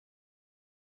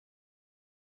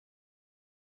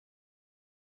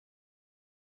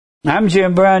I'm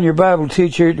Jim Brown, your Bible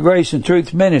teacher at Grace and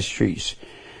Truth Ministries.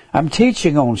 I'm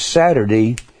teaching on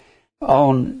Saturday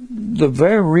on the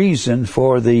very reason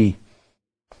for the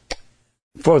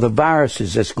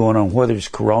viruses that's going on, whether it's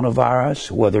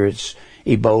coronavirus, whether it's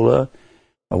Ebola,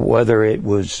 or whether it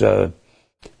was AIDS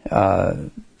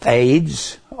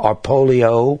or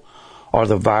polio or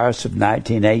the virus of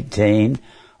 1918,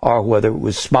 or whether it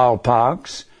was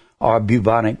smallpox or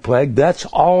bubonic plague. That's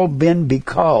all been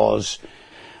because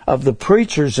of the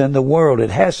preachers in the world. It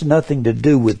has nothing to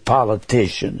do with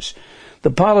politicians.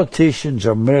 The politicians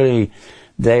are merely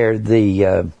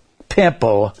the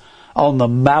pimple on the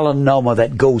melanoma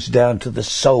that goes down to the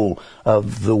soul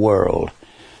of the world.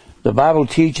 The Bible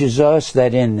teaches us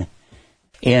that in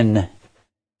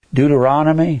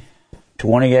Deuteronomy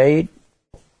 28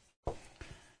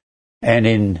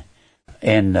 and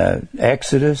in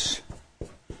Exodus,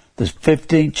 the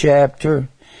 15th chapter,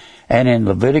 and in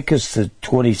Leviticus, the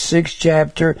 26th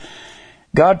chapter,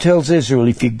 God tells Israel,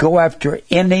 if you go after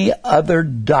any other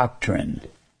doctrine,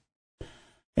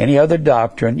 and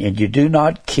you do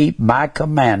not keep my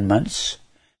commandments,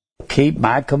 He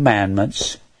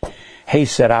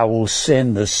said, I will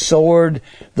send the sword,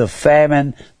 the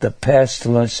famine, the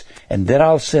pestilence, and then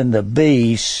I'll send the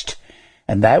beast,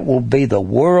 and that will be the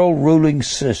world ruling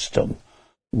system,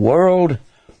 world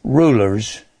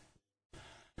rulers.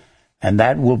 And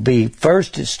that will be,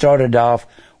 first it started off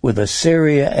with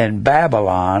Assyria and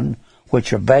Babylon,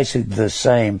 which are basically the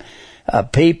same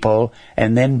people,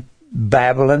 and then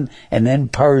Babylon, and then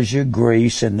Persia,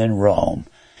 Greece, and then Rome.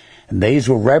 And these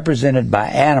were represented by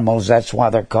animals, that's why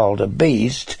they're called a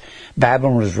beast.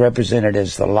 Babylon was represented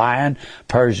as the lion,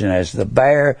 Persia as the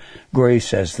bear,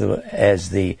 Greece as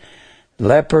the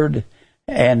leopard,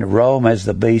 and Rome as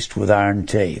the beast with iron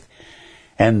teeth.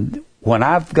 And when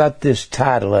I've got this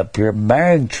title up here,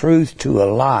 Marrying Truth to a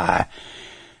Lie,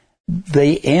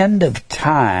 the end of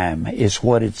time is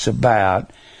what it's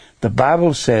about. The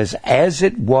Bible says, as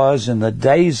it was in the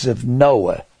days of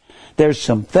Noah, there's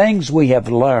some things we have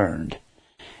learned,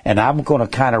 and I'm going to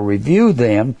kind of review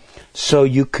them so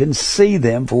you can see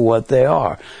them for what they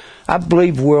are. I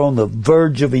believe we're on the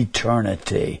verge of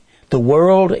eternity. The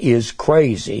world is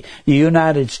crazy. The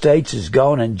United States has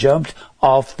gone and jumped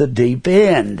off the deep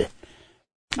end.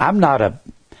 I'm not a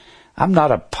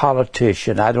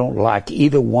politician. I don't like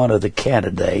either one of the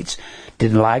candidates.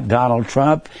 Didn't like Donald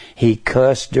Trump. He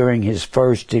cussed during his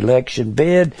first election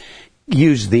bid,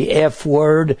 used the F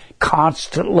word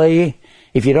constantly.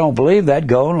 If you don't believe that,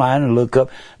 go online and look up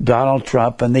Donald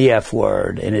Trump and the F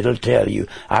word, and it'll tell you.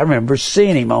 I remember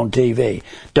seeing him on TV.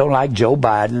 Don't like Joe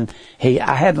Biden.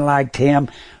 I hadn't liked him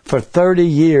for 30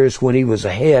 years when he was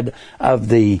ahead of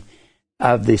the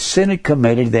Senate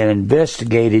committee that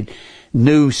investigated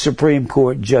new Supreme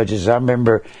Court judges. I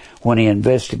remember when he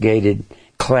investigated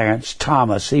Clarence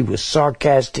Thomas. He was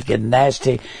sarcastic and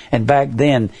nasty. And back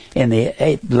then, in the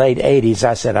late 80s,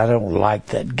 I said, I don't like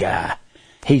that guy.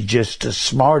 He's just a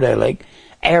smart aleck,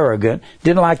 arrogant.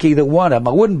 Didn't like either one of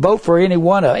them. I wouldn't vote for either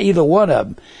one of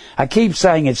them. I keep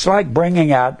saying it's like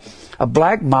bringing out a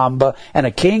black mamba and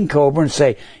a king cobra and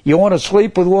say, you want to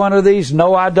sleep with one of these?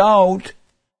 No, I don't.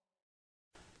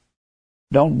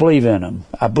 Don't believe in them.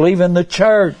 I believe in the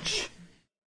church,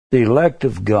 the elect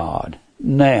of God.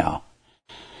 Now,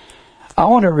 I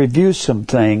want to review some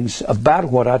things about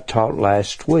what I taught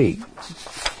last week.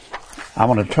 I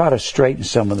want to try to straighten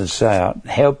some of this out,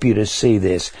 help you to see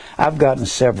this. I've gotten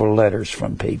several letters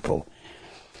from people.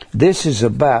 This is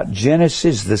about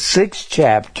Genesis, the 6th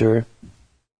chapter,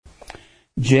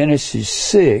 Genesis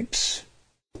 6,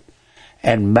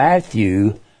 and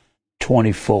Matthew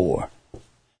 24.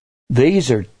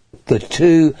 These are the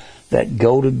two that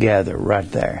go together right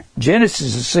there.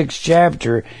 Genesis, the 6th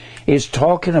chapter, is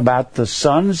talking about the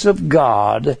sons of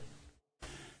God,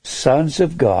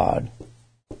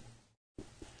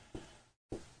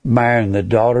 marrying the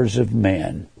daughters of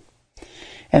men.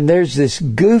 And there's this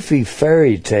goofy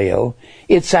fairy tale.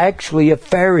 It's actually a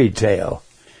fairy tale,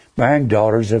 marrying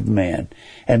daughters of men.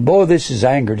 And boy, this has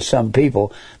angered some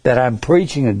people that I'm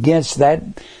preaching against that.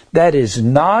 That is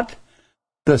not,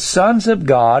 the sons of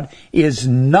God is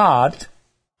not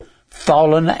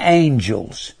fallen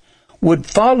angels. Would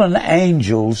fallen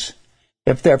angels,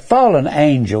 if they're fallen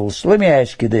angels, let me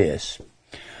ask you this.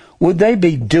 Would they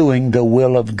be doing the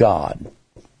will of God?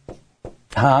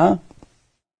 Are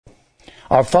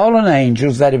fallen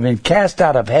angels that have been cast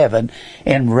out of heaven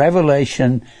in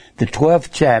Revelation, the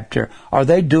 12th chapter, are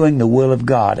they doing the will of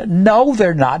God? No,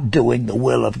 they're not doing the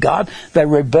will of God. They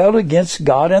rebelled against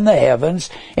God in the heavens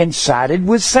and sided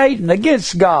with Satan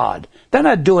against God. They're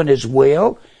not doing His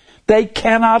will. They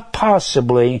cannot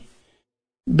possibly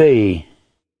be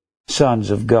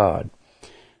sons of God.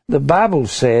 The Bible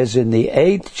says in the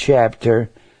 14th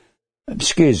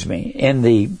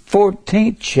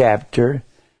chapter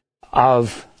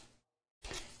of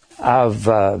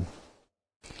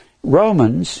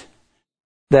Romans,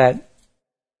 that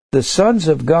the sons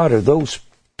of God are those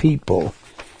people.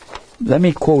 Let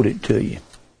me quote it to you.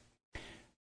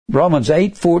 Romans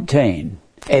 8:14.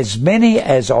 As many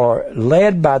as are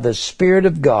led by the Spirit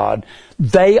of God,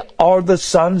 they are the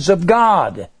sons of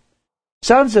God.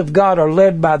 Sons of God are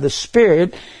led by the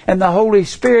Spirit, and the Holy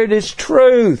Spirit is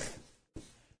truth.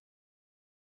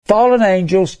 Fallen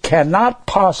angels cannot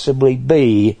possibly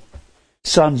be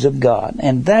sons of God.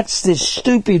 And that's this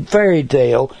stupid fairy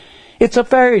tale. It's a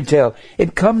fairy tale.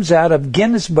 It comes out of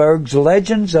Ginsberg's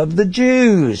Legends of the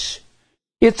Jews.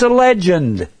 It's a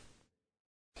legend.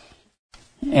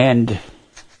 And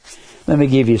let me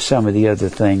give you some of the other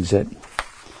things that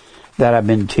I've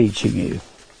been teaching you.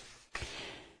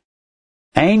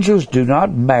 Angels do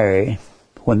not marry.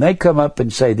 When they come up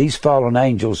and say these fallen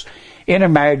angels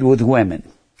intermarried with women,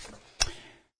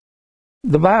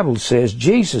 the Bible says,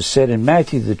 Jesus said in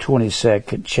Matthew the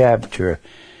 22nd chapter,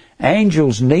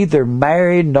 angels neither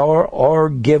marry nor are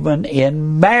given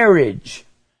in marriage.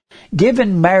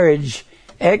 Given marriage,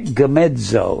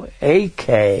 ekgamizo,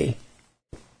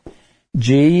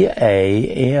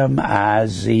 G-A-M-I-Z-O,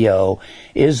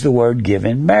 is the word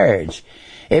given marriage.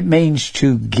 It means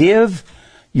to give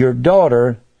your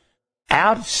daughter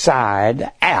out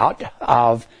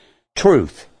of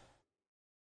truth.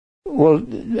 Well,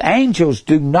 angels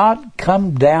do not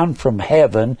come down from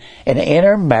heaven and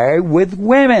intermarry with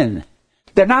women.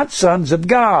 They're not sons of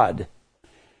God.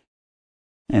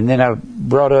 And then I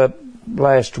brought up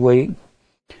last week,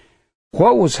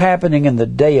 what was happening in the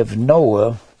day of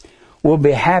Noah will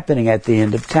be happening at the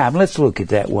end of time. Let's look at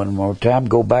that one more time.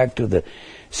 Go back to the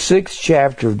 6th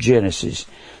chapter of Genesis.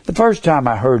 The first time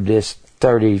I heard this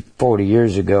 30, 40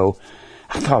 years ago,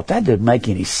 I thought that didn't make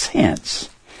any sense.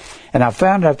 And I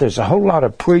found out there's a whole lot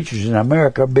of preachers in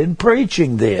America have been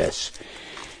preaching this.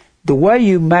 The way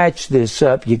you match this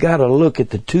up, you got to look at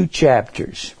the 2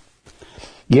 chapters.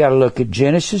 You got to look at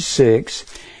Genesis 6,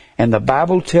 and the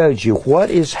Bible tells you what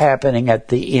is happening at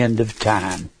the end of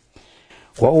time.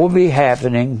 What will be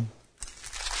happening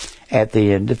at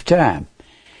the end of time.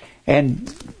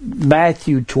 And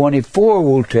Matthew 24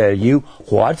 will tell you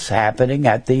what's happening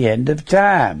at the end of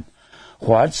time.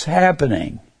 What's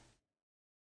happening?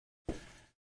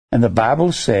 And the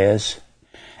Bible says,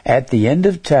 at the end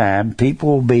of time, people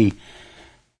will be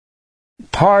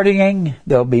partying,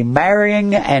 they'll be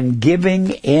marrying and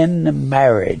giving in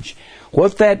marriage.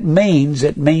 What that means,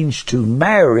 it means to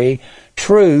marry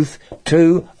truth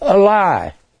to a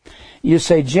lie. You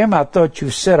say, Jim, I thought you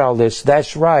said all this.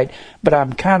 That's right, but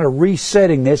I'm kind of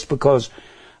resetting this because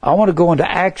I want to go into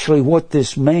actually what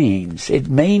this means. It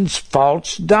means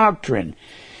false doctrine.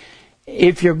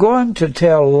 If you're going to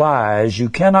tell lies, you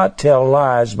cannot tell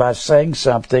lies by saying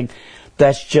something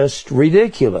that's just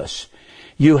ridiculous.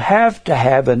 You have to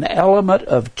have an element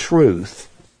of truth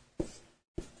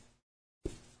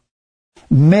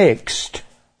mixed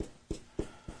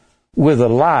with a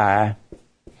lie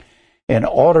in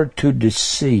order to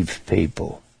deceive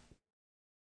people.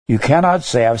 You cannot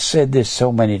say, I've said this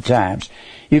so many times,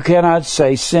 you cannot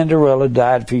say Cinderella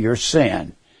died for your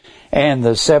sin and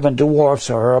the 7 dwarfs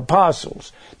are her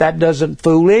apostles. That doesn't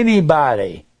fool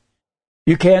anybody.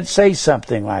 You can't say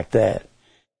something like that.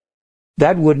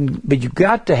 That wouldn't, but you've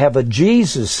got to have a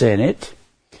Jesus in it.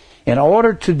 In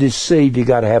order to deceive, you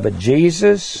got to have a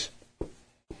Jesus.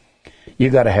 You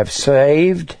got to have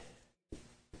saved.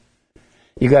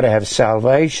 You got to have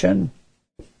salvation.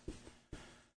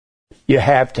 You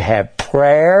have to have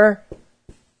prayer.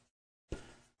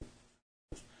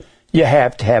 You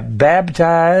have to have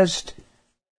baptized.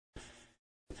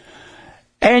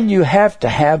 And you have to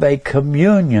have a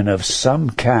communion of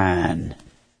some kind.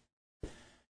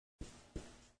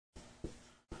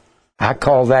 I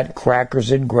call that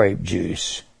crackers and grape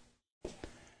juice.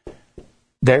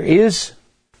 There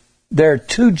are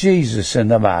 2 Jesus in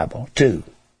the Bible. 2.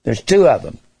 There's 2 of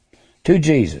them. 2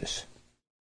 Jesus.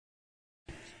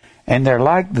 And they're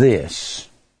like this.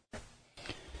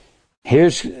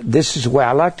 This is where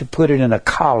I like to put it in a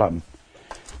column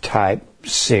type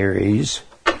series.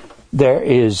 There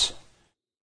is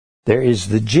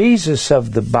the Jesus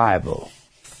of the Bible.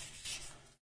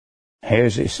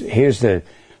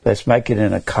 Let's make it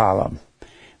in a column.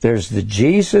 There's the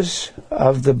Jesus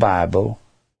of the Bible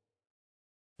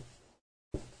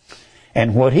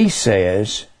and what he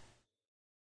says.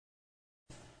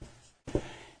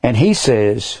 And he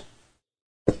says,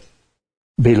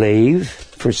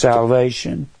 believe, for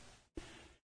salvation.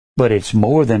 But it's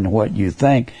more than what you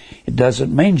think. It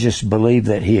doesn't mean just believe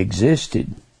that He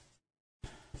existed.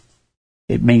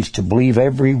 It means to believe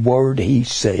every word He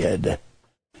said.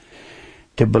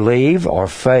 To believe, or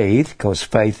faith, because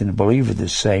faith and believe are the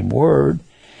same word.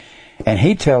 And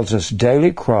He tells us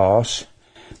daily cross.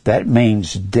 That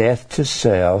means death to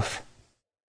self.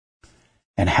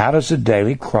 And how does a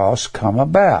daily cross come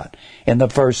about? In the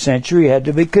first century, you had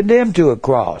to be condemned to a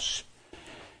cross.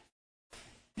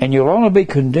 And you'll only be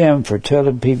condemned for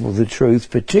telling people the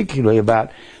truth, particularly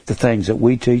about the things that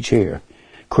we teach here.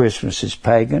 Christmas is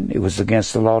pagan. It was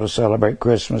against the law to celebrate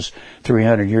Christmas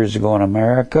 300 years ago in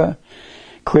America.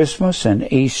 Christmas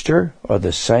and Easter are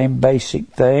the same basic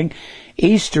thing.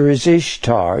 Easter is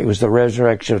Ishtar. It was the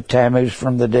resurrection of Tammuz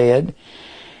from the dead.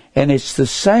 And it's the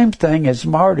same thing as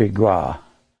Mardi Gras.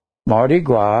 Mardi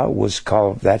Gras was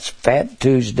called, that's Fat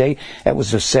Tuesday. That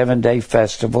was a 7-day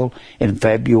festival in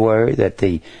February that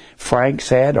the Franks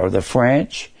had, or the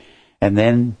French. And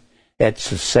then it's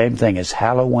the same thing as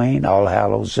Halloween, All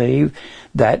Hallows Eve.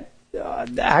 That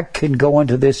I can go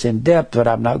into this in depth, but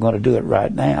I'm not going to do it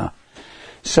right now.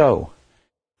 So,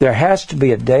 there has to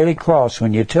be a daily cross.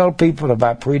 When you tell people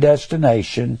about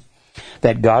predestination,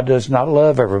 that God does not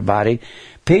love everybody,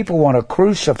 people want to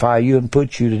crucify you and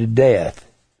put you to death.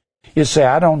 You say,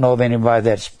 I don't know of anybody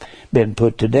that's been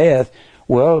put to death.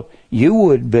 Well, you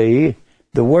would be.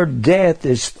 The word death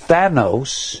is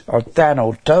Thanos, or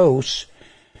Thanatos.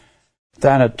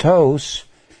 Thanatos.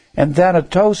 And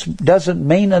Thanatos doesn't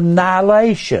mean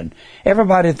annihilation.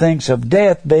 Everybody thinks of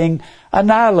death being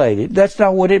annihilated. That's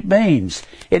not what it means.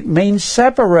 It means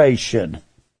separation.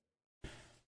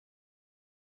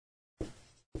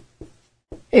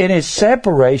 It is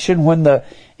separation when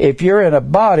if you're in a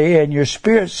body and your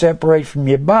spirit separates from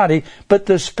your body, but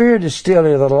the spirit is still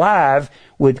alive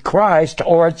with Christ,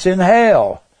 or it's in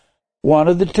hell. One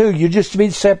of the two. You just be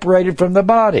separated from the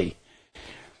body.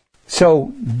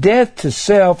 So death to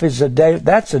self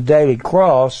that's a daily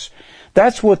cross.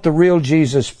 That's what the real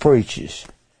Jesus preaches.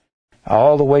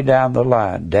 All the way down the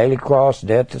line. Daily cross,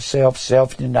 death to self,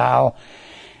 self-denial.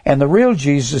 And the real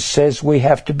Jesus says we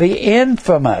have to be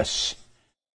infamous.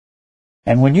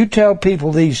 And when you tell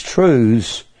people these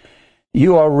truths,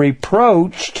 you are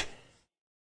reproached.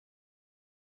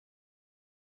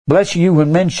 Bless you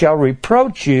when men shall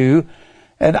reproach you.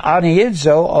 And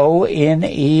oneizo, O-N-E-I-D-I-Z-O,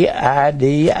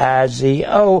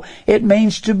 it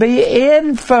means to be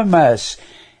infamous.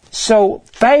 So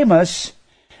famous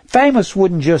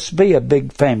wouldn't just be a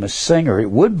big famous singer.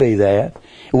 It would be that.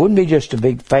 It wouldn't be just a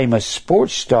big famous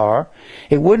sports star.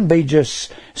 It wouldn't be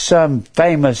just some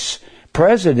famous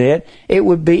president. It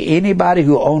would be anybody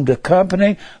who owned a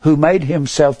company, who made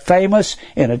himself famous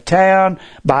in a town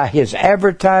by his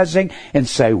advertising, and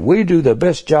say, we do the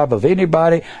best job of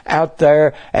anybody out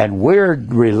there, and we're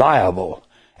reliable,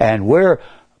 and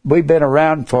we've been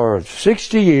around for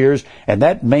 60 years, and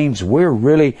that means we're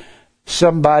really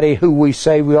somebody who we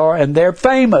say we are, and they're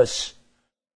famous.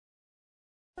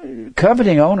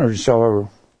 Company owners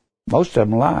most of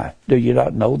them lie. Do you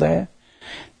not know that?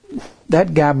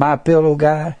 That guy, My Pillow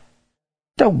guy,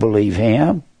 don't believe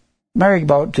him. Mary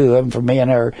bought 2 of them for me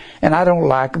and her, and I don't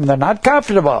like them. They're not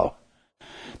comfortable.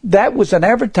 That was an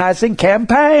advertising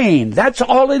campaign. That's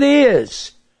all it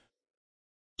is.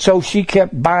 So she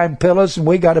kept buying pillows, and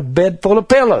we got a bed full of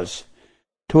pillows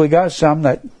till we got some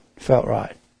that felt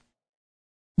right.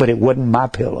 But it wasn't My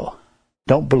Pillow.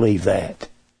 Don't believe that.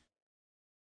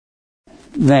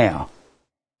 Now,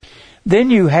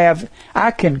 then you have, I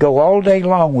can go all day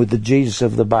long with the Jesus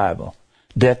of the Bible.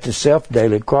 Death to self,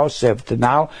 daily cross,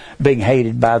 self-denial, being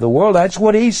hated by the world. That's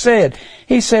what He said.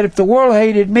 He said, if the world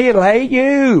hated me, it'll hate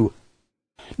you.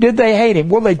 Did they hate Him?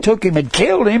 Well, they took Him and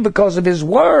killed Him because of His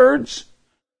words.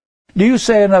 Do you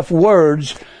say enough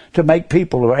words to make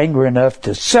people angry enough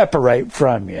to separate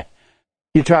from you?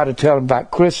 You try to tell them about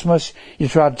Christmas. You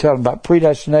try to tell them about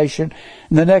predestination.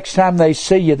 And the next time they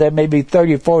see you, they may be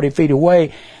 30 or 40 feet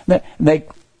away.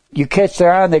 You catch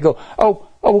their eye and they go, oh,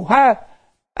 hi,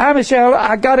 Michelle,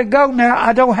 I got to go now.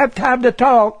 I don't have time to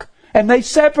talk. And they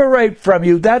separate from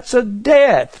you. That's a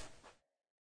death.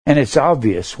 And it's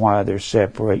obvious why they're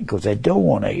separating, because they don't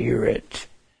want to hear it.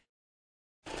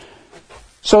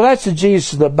 So that's the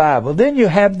Jesus of the Bible. Then you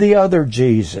have the other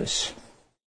Jesus.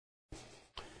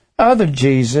 Other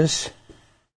Jesus,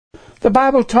 the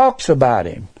Bible talks about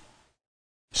Him.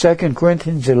 2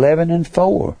 Corinthians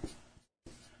 11:4.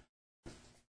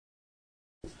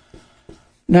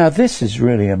 Now this is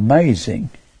really amazing.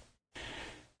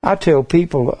 I tell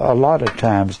people a lot of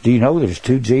times, do you know there's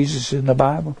 2 Jesus in the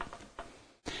Bible?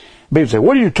 People say,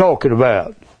 what are you talking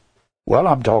about? Well,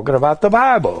 I'm talking about the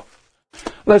Bible.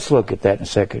 Let's look at that in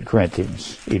 2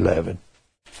 Corinthians 11.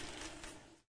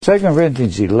 2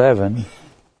 Corinthians 11,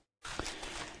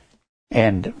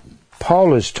 and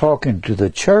Paul is talking to the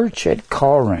church at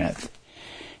Corinth.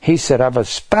 He said, I've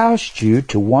espoused you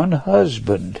to one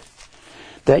husband,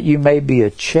 that you may be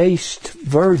a chaste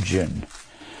virgin.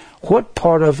 What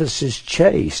part of us is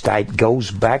chaste? It goes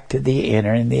back to the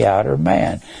inner and the outer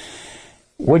man.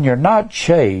 When you're not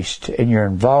chaste and you're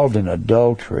involved in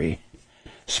adultery,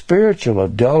 spiritual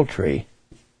adultery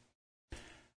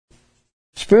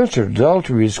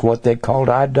is what they called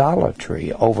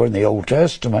idolatry over in the Old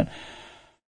Testament.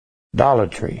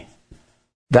 Idolatry.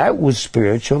 That was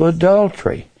spiritual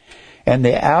adultery. And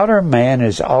the outer man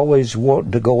is always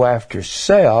wanting to go after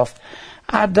self.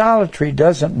 Idolatry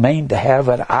doesn't mean to have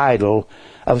an idol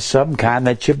of some kind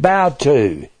that you bow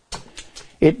to.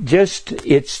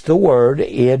 It's the word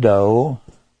idolatria.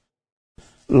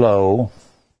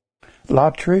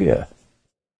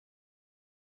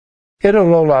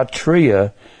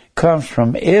 Idolatria comes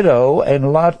from ido and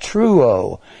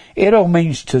latruo. Ido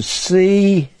means to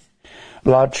see.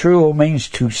 Latruo means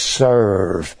to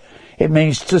serve. It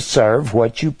means to serve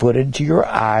what you put into your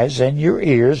eyes and your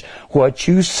ears, what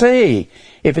you see.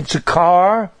 If it's a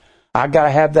car, I got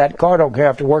to have that car. I don't care, I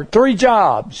have to work 3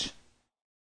 jobs.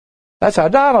 That's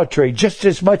idolatry, just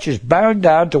as much as bowing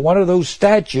down to one of those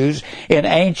statues in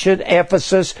ancient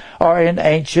Ephesus or in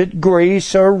ancient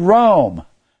Greece or Rome.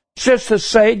 It's just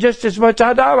as much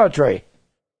idolatry.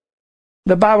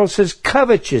 The Bible says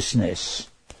covetousness,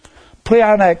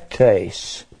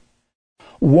 pleonectes,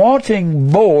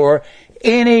 wanting more,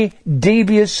 any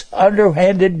devious,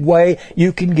 underhanded way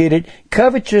you can get it.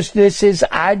 Covetousness is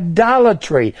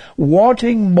idolatry.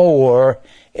 Wanting more,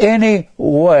 any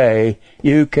way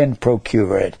you can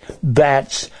procure it.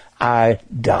 That's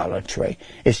idolatry.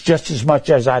 It's just as much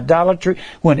as idolatry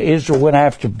when Israel went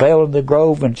after Baal in the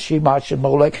grove and Shemash and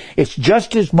Molech. It's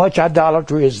just as much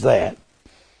idolatry as that.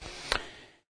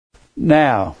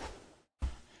 Now,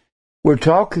 we're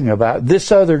talking about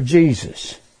this other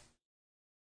Jesus.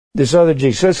 This other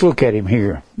Jesus. Let's look at him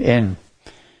here in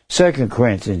 2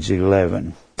 Corinthians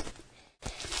 11.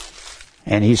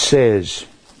 And he says,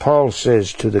 Paul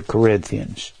says to the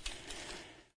Corinthians,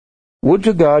 would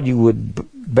to God you would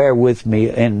bear with me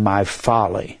in my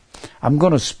folly. I'm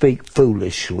going to speak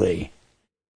foolishly.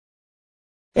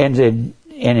 And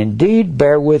indeed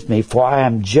bear with me, for I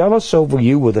am jealous over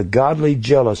you with a godly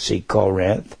jealousy,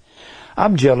 Corinth.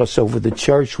 I'm jealous over the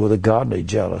church with a godly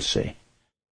jealousy.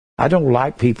 I don't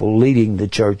like people leading the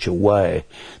church away.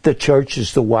 The church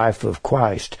is the wife of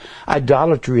Christ.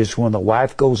 Idolatry is when the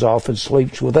wife goes off and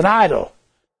sleeps with an idol.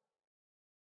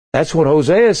 That's what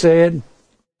Hosea said.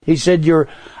 He said, your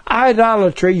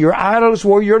idolatry, your idols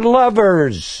were your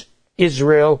lovers,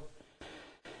 Israel.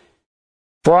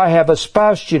 For I have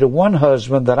espoused you to one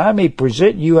husband, that I may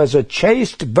present you as a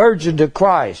chaste virgin to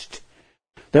Christ.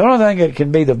 The only thing that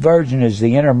can be the virgin is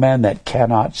the inner man that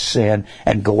cannot sin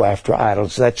and go after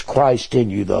idols. That's Christ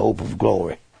in you, the hope of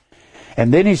glory.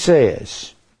 And then he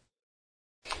says,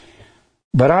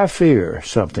 but I fear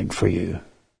something for you,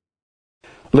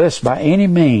 lest by any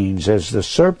means, as the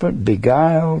serpent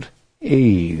beguiled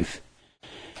Eve,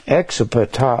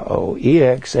 exapatao,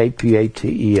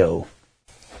 E-X-A-P-A-T-E-O,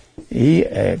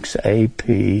 E-X-A-P-A-T-E-O.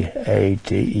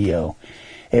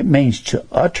 It means to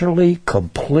utterly,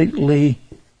 completely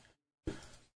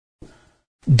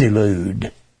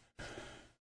delude.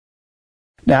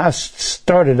 Now, I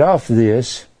started off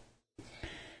this,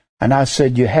 and I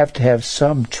said you have to have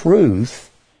some truth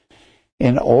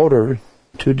in order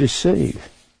to deceive.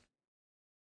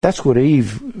 That's what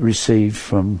Eve received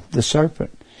from the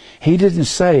serpent. He didn't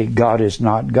say God is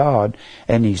not God,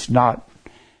 and He's not,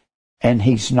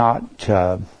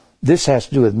 this has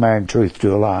to do with marrying truth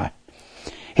to a lie.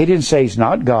 He didn't say He's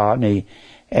not God, and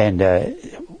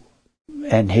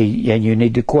you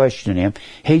need to question Him.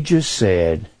 He just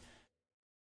said,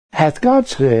 hath God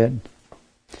said?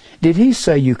 Did He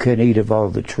say you can eat of all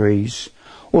the trees?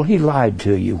 Well, He lied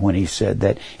to you when He said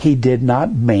that. He did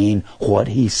not mean what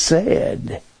He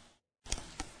said.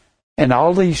 And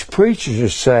all these preachers are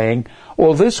saying,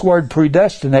 well, this word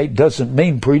predestinate doesn't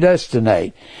mean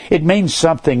predestinate. It means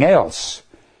something else.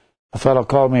 A fellow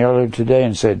called me earlier today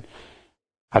and said,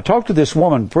 I talked to this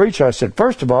woman preacher. I said,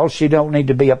 first of all, she don't need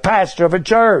to be a pastor of a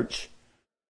church.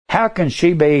 How can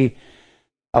she be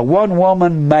a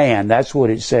one-woman man? That's what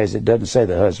it says. It doesn't say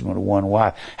the husband of one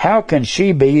wife. How can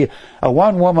she be a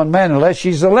one-woman man unless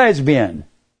she's a lesbian?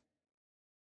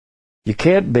 You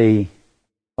can't be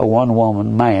a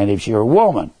one-woman man if you're a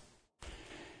woman.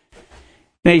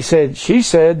 And she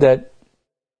said that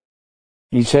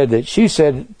He said that she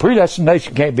said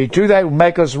predestination can't be true. That would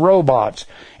make us robots.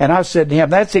 And I said to him,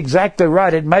 that's exactly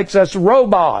right. It makes us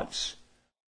robots.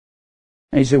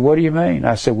 And he said, what do you mean?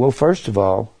 I said, well, first of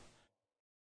all,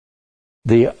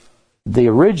 the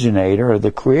originator or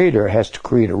the creator has to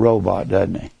create a robot,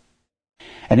 doesn't he?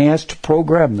 And he has to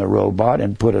program the robot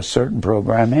and put a certain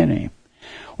program in him.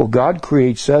 Well, God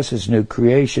creates us as new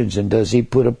creations, and does he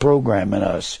put a program in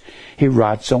us? He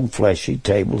writes on fleshy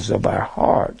tables of our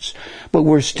hearts. But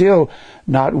we're still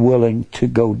not willing to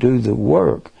go do the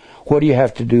work. What do you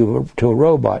have to do to a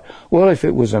robot? Well, if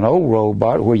it was an old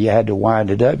robot where you had to wind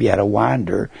it up, you had a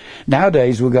winder.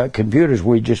 Nowadays, we've got computers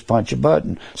where you just punch a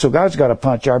button. So God's got to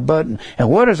punch our button. And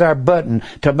what is our button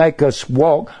to make us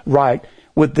walk right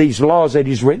with these laws that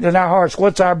he's written in our hearts?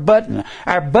 What's our button?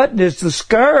 Our button is the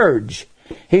scourge.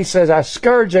 He says, I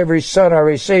scourge every son I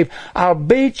receive. I'll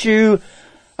beat you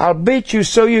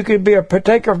so you can be a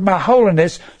partaker of my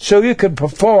holiness, so you can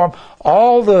perform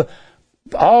all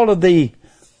of the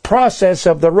process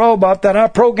of the robot that I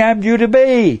programmed you to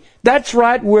be. That's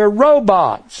right, we're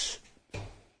robots.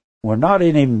 We're not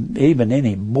even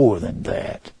any more than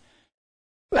that.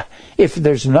 If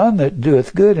there's none that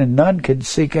doeth good and none can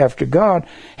seek after God,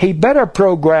 he better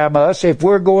program us if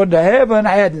we're going to heaven,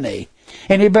 hadn't he?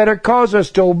 And he better cause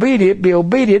us to be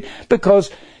obedient,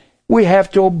 because we have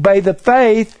to obey the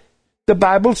faith. The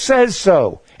Bible says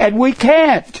so. And we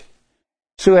can't.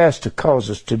 So he has to cause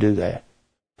us to do that.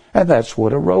 And that's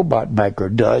what a robot maker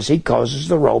does. He causes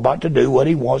the robot to do what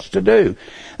he wants to do.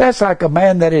 That's like a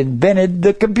man that invented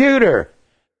the computer.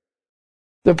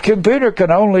 The computer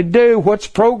can only do what's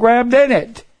programmed in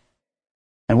it.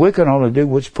 And we can only do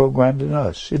what's programmed in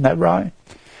us. Isn't that right?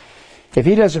 If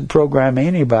he doesn't program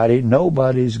anybody,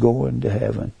 nobody's going to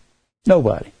heaven.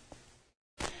 Nobody.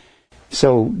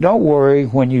 So don't worry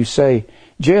when you say,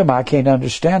 Jim, I can't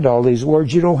understand all these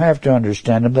words. You don't have to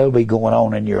understand them. They'll be going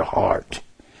on in your heart.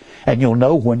 And you'll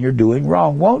know when you're doing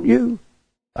wrong, won't you?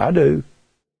 I do.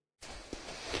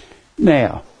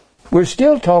 Now, we're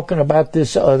still talking about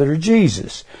this other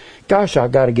Jesus. Gosh,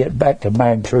 I've got to get back to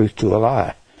man truth to a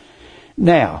lie.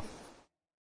 Now,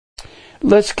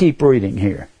 let's keep reading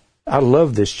here. I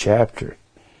love this chapter.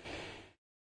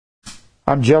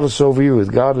 I'm jealous over you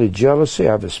with godly jealousy.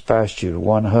 I've espoused you to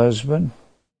one husband,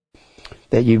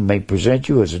 that you may present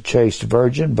you as a chaste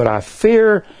virgin. But I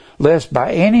fear lest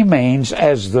by any means,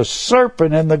 as the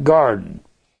serpent in the garden.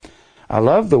 I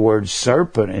love the word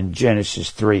serpent in Genesis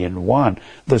 3:1.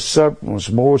 The serpent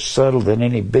was more subtle than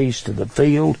any beast of the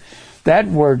field. That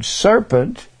word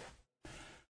serpent,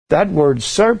 let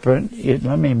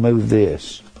me move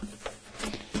this.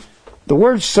 The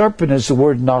word serpent is the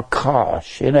word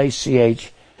nakash,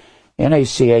 N-A-C-H-A-S-H,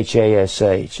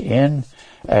 N-A-C-H-A-S-H.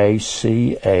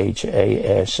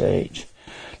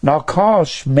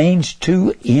 Nakash means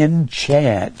to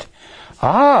enchant.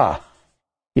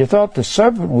 You thought the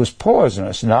serpent was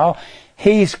poisonous. No,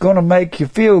 he's going to make you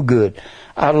feel good.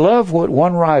 I love what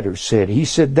one writer said. He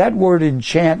said that word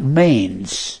enchant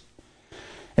means,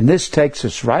 and this takes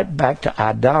us right back to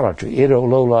idolatry,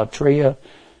 idolatria,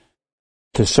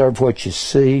 to serve what you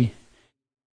see.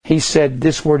 He said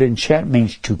this word enchant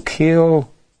means to kill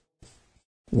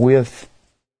with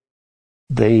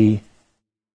the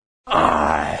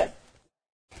eye.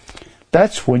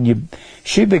 That's when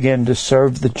she began to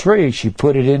serve the tree. She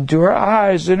put it into her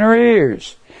eyes and her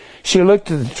ears. She looked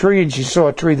at the tree and she saw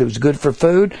a tree that was good for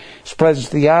food. It's pleasant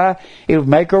to the eye. It would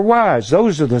make her wise.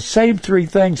 Those are the same three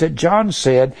things that John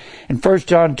said in 1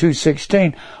 John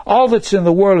 2:16. All that's in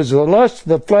the world is the lust of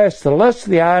the flesh, the lust of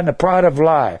the eye, and the pride of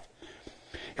life.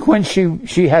 When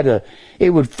she had it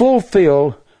would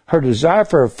fulfill her desire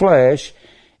for her flesh.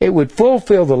 It would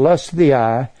fulfill the lust of the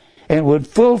eye, and it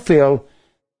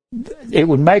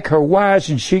would make her wise,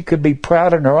 and she could be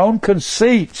proud in her own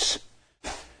conceits.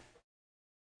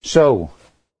 So,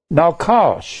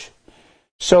 nakash.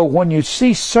 So when you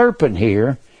see serpent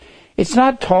here, it's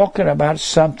not talking about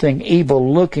something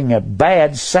evil looking and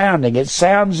bad sounding. It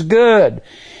sounds good.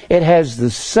 It has the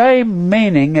same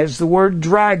meaning as the word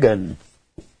dragon.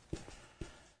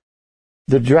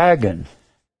 The dragon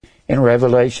in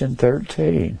Revelation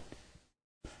 13.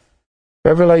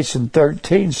 Revelation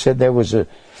 13 said there was a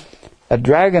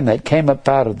dragon that came up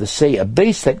out of the sea, a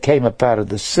beast that came up out of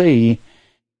the sea,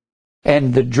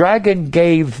 and the dragon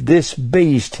gave this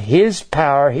beast his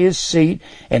power, his seat,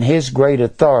 and his great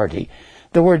authority.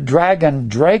 The word dragon,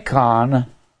 drakon,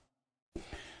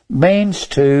 means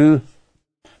to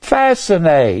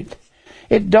fascinate.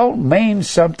 It don't mean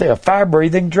something, a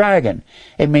fire-breathing dragon.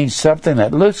 It means something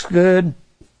that looks good,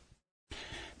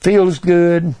 feels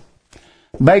good,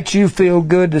 makes you feel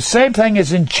good. The same thing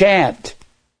as enchant.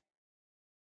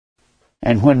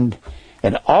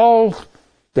 And all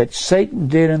that Satan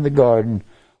did in the garden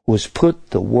was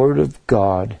put the Word of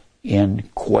God in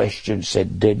question.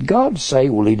 Said, did God say?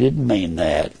 Well, He didn't mean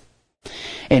that.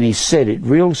 And He said it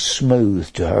real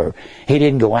smooth to her. He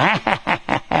didn't go, ha, ha, ha,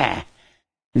 ha, ha,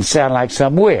 and sound like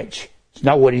some witch. It's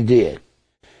not what He did.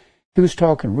 He was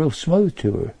talking real smooth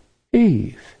to her.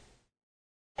 Eve,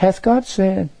 hath God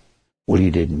said? Well,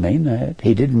 He didn't mean that.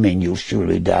 He didn't mean you'll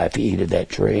surely die if you eat of that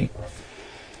tree.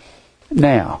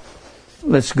 Now,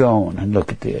 let's go on and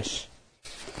look at this.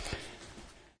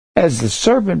 As the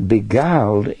serpent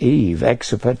beguiled Eve,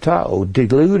 exopatao,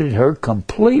 deluded her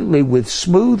completely with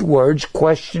smooth words,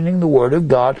 questioning the Word of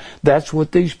God. That's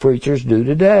what these preachers do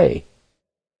today.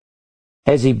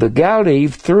 As he beguiled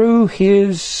Eve through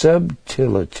his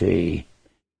subtlety,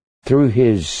 through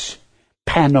his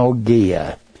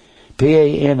panourgia,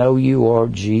 P-A-N-O-U-R-G-I-A,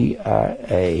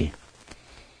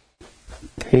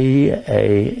 P-A-N-O-U-R-G-I.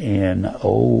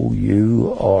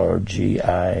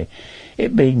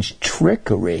 It means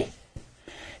trickery.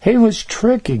 He was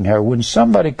tricking her. When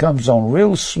somebody comes on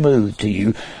real smooth to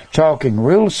you, talking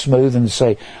real smooth, and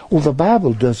say, well, the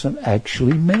Bible doesn't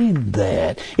actually mean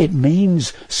that. It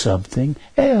means something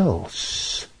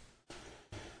else.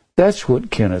 That's what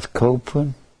Kenneth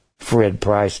Copeland, Fred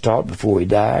Price taught before he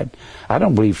died. I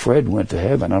don't believe Fred went to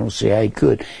heaven. I don't see how he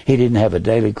could. He didn't have a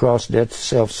daily cross, death,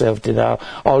 self-denial.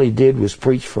 All he did was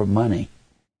preach for money.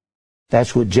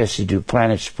 That's what Jesse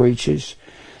Duplantis preaches.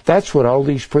 That's what all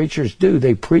these preachers do.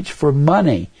 They preach for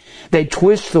money. They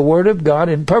twist the Word of God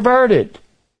and pervert it.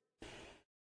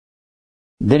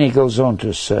 Then he goes on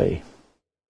to say,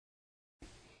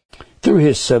 through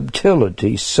his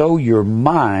subtlety, so your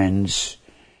minds,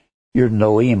 your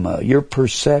noema, your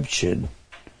perception,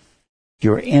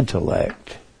 your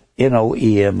intellect,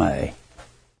 N-O-E-M-A,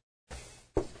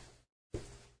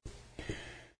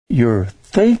 your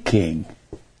thinking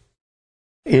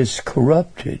is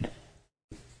corrupted.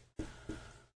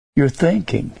 Your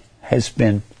thinking has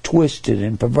been twisted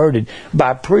and perverted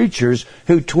by preachers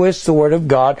who twist the Word of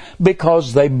God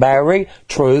because they marry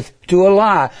truth to a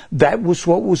lie. That was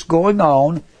what was going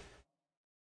on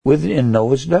in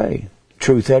Noah's day.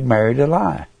 Truth had married a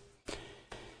lie.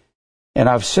 And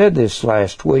I've said this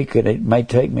last week, and it may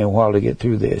take me a while to get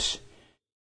through this.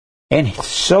 And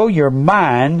so your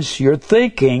minds, your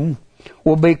thinking,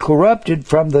 will be corrupted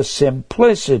from the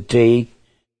simplicity,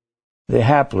 the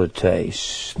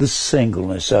haplotase, the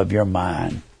singleness of your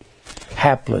mind.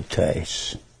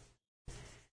 Haplotase.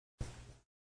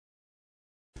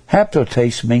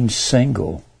 Haplotase means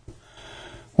single.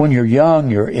 When you're young,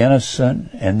 you're innocent,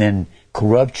 and then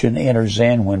corruption enters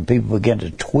in when people begin to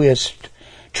twist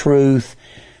truth.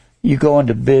 You go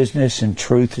into business and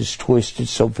truth is twisted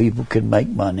so people can make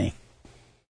money.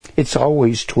 It's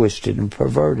always twisted and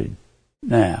perverted.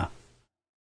 Now,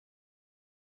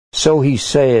 so he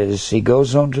says, he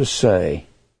goes on to say,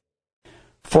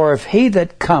 for if he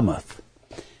that cometh,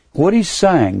 what he's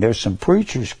saying, there's some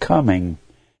preachers coming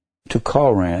to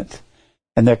Corinth,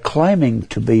 and they're claiming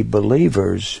to be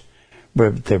believers,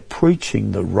 but they're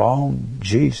preaching the wrong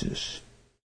Jesus.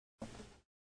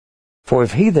 For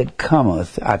if he that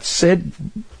cometh, I said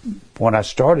when I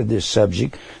started this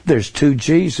subject, there's two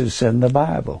Jesus in the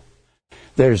Bible.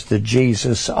 There's the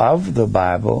Jesus of the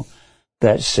Bible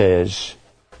that says,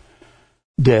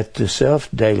 death to self,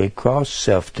 daily cross,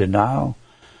 self-denial.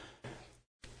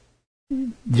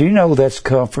 Do you know that's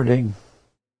comforting,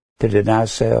 to deny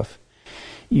self?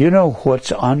 You know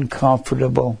what's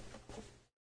uncomfortable?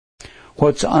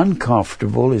 What's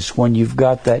uncomfortable is when you've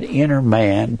got that inner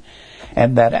man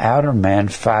and that outer man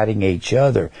fighting each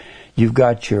other. You've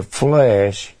got your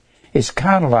flesh. It's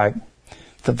kind of like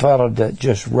the fellow that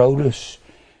just wrote us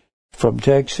from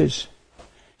Texas.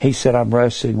 He said, I'm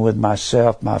wrestling with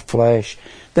myself, my flesh.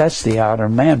 That's the outer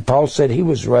man. Paul said he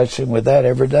was wrestling with that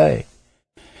every day.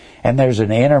 And there's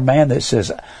an inner man that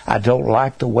says, I don't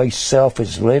like the way self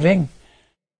is living.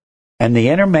 And the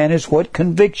inner man is what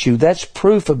convicts you. That's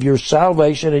proof of your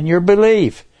salvation and your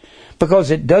belief. Because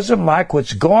it doesn't like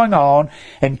what's going on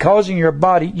and causing your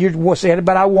body, you're saying,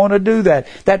 but I want to do that.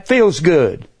 That feels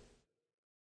good.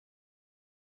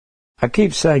 I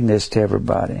keep saying this to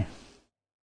everybody.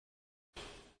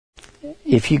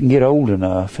 If you can get old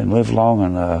enough and live long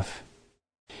enough,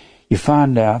 you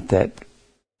find out that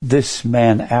this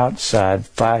man outside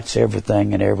fights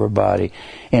everything and everybody,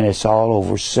 and it's all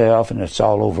over self, and it's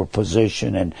all over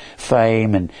position and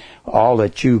fame and all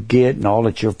that you get and all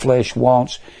that your flesh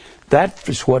wants. That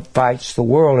is what fights the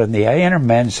world, and the inner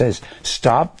man says,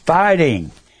 stop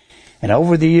fighting. And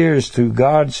over the years, through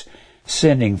God's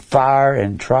sending fire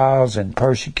and trials and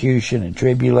persecution and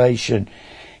tribulation,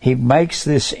 He makes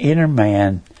this inner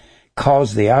man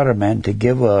cause the outer man to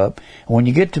give up. When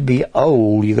you get to be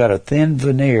old, you got a thin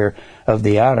veneer of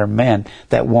the outer man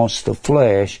that wants the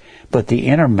flesh, but the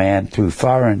inner man, through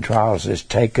fire and trials, has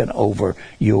taken over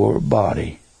your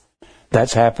body.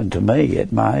 That's happened to me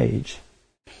at my age.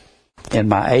 In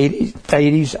my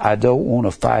 80s, I don't want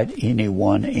to fight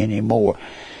anyone anymore.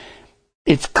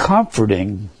 It's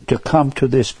comforting to come to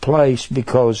this place,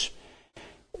 because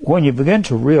when you begin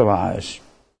to realize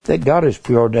that God has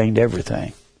preordained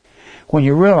everything, when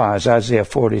you realize Isaiah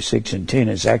 46:10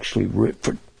 is actually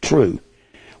true,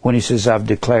 when he says, I've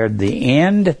declared the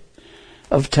end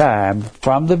of time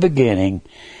from the beginning,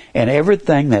 and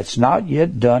everything that's not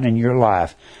yet done in your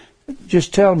life.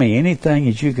 Just tell me anything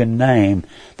that you can name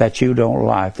that you don't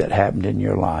like that happened in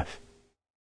your life.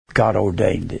 God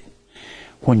ordained it.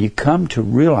 When you come to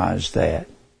realize that,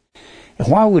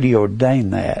 why would he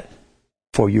ordain that?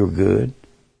 For your good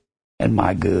and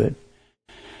my good.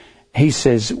 He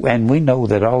says, and we know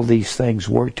that all these things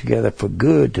work together for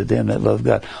good to them that love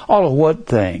God. All of what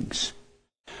things?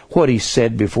 What he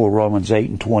said before Romans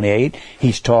 8:28,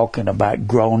 he's talking about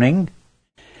groaning.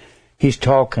 He's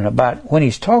talking about, when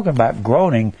he's talking about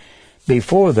groaning,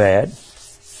 before that,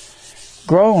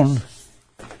 groan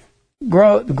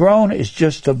is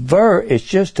just a verb. It's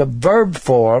just a verb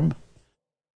form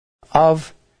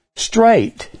of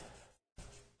straight.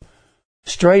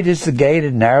 Straight is the gate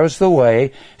and narrow is the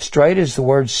way. Straight is the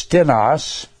word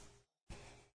stenos.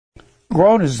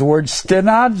 Groan is the word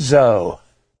stenazo.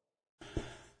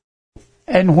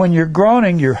 And when you're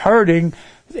groaning, you're hurting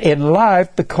in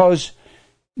life because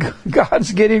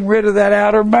God's getting rid of that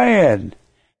outer man.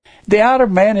 The outer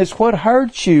man is what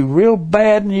hurts you real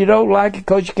bad, and you don't like it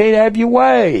because you can't have your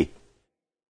way.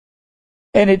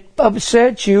 And it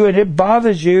upsets you and it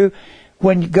bothers you.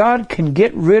 When God can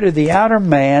get rid of the outer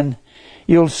man,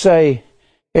 you'll say,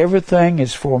 everything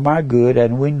is for my good,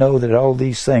 and we know that all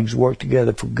these things work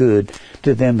together for good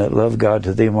to them that love God,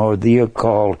 to them or they are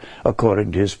called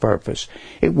according to his purpose.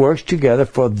 It works together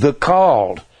for the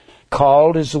called.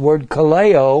 Called is the word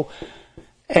kaleo,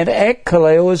 and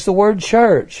ekkaleo is the word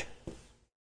church.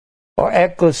 Or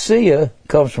ecclesia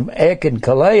comes from ek and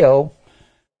kaleo.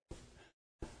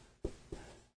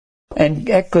 And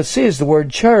ecclesia is the word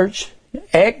church.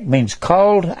 Ek means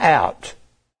called out.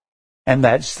 And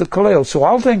that's the kaleo. So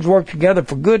all things work together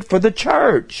for good for the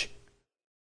church.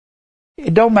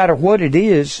 It don't matter what it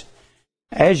is.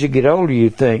 As you get older, you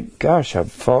think, gosh,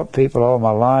 I've fought people all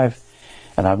my life,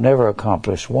 and I've never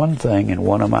accomplished one thing in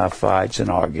one of my fights and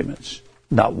arguments.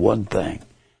 Not one thing.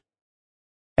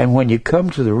 And when you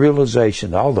come to the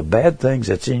realization that all the bad things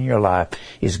that's in your life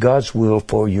is God's will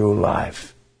for your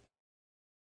life,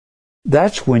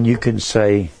 that's when you can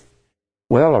say,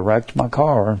 well, I wrecked my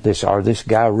car. This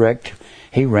guy wrecked.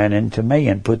 He ran into me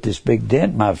and put this big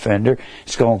dent in my fender.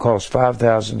 It's going to cost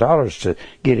 $5,000 to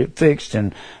get it fixed,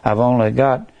 and I've only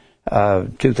got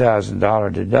 $2,000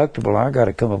 deductible. I got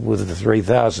to come up with the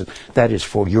 $3,000. That is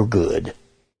for your good.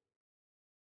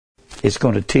 It's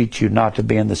going to teach you not to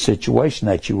be in the situation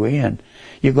that you were in.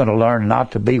 You're going to learn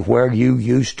not to be where you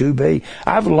used to be.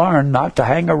 I've learned not to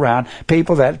hang around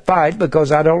people that fight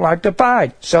because I don't like to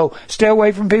fight. So stay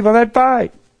away from people that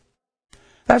fight.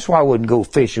 That's why I wouldn't go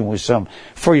fishing with some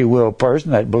free will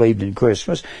person that believed in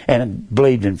Christmas and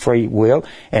believed in free will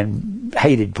and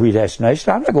hated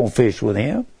predestination. I'm not going to fish with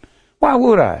him. Why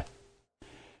would I?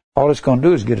 All it's going to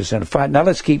do is get us in a fight. Now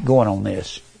let's keep going on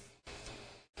this.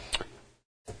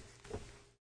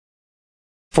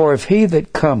 For if he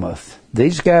that cometh,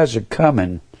 these guys are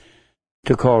coming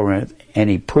to Corinth, and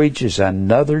he preaches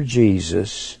another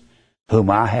Jesus whom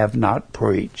I have not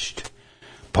preached.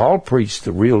 Paul preached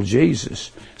the real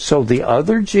Jesus. So the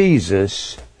other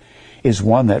Jesus is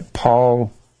one that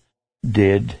Paul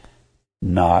did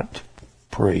not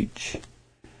preach.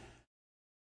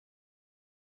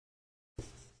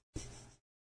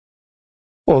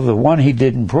 Well, the one he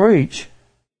didn't preach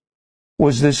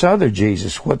was this other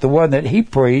Jesus. What the one that he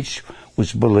preached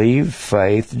was belief,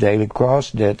 faith, daily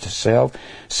cross, death to self,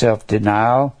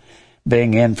 self-denial,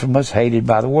 being infamous, hated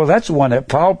by the world. That's the one that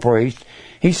Paul preached.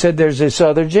 He said there's this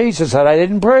other Jesus that I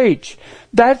didn't preach.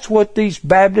 That's what these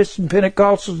Baptists and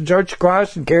Pentecostals and Church of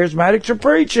Christ and Charismatics are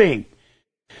preaching.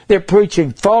 They're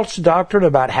preaching false doctrine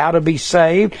about how to be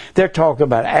saved. They're talking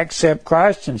about accept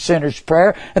Christ and sinner's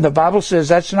prayer, and the Bible says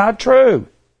that's not true.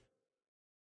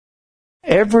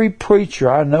 Every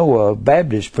preacher I know of,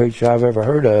 Baptist preacher I've ever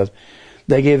heard of,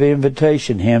 they give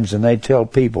invitation hymns and they tell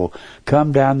people,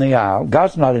 come down the aisle.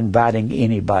 God's not inviting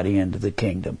anybody into the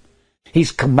kingdom.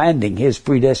 He's commanding his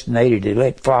predestinated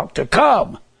elect flock to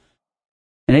come.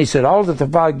 And he said, all that the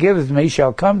Father giveth me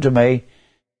shall come to me,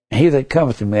 He that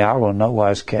cometh to me, I will in no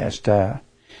wise cast out.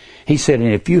 He said,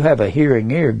 and if you have a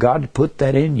hearing ear, God put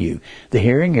that in you. The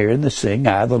hearing ear and the seeing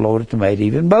eye, the Lord hath made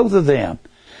even both of them.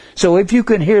 So if you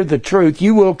can hear the truth,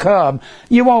 you will come.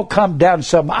 You won't come down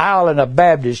some aisle in a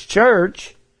Baptist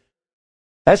church.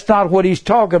 That's not what he's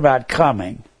talking about,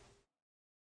 coming.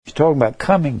 He's talking about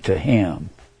coming to him.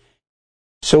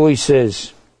 So he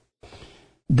says,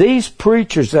 these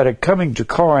preachers that are coming to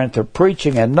Corinth are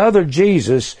preaching another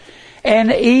Jesus,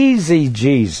 an easy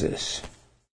Jesus.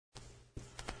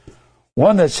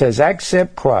 One that says,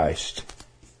 accept Christ.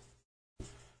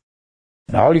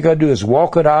 And all you got to do is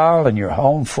walk an aisle and you're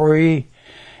home free.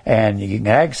 And you can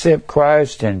accept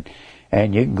Christ and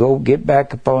you can go get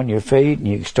back up on your feet and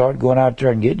you can start going out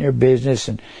there and getting your business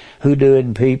and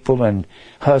hoodooing people and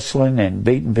hustling and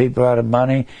beating people out of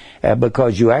money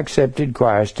because you accepted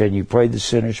Christ and you prayed the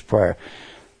sinner's prayer.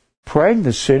 Praying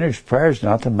the sinner's prayer is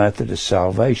not the method of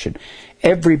salvation.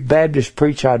 Every Baptist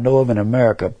preacher I know of in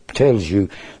America tells you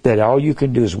that all you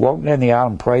can do is walk down the aisle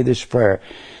and pray this prayer,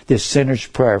 this sinner's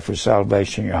prayer for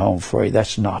salvation, you're home free.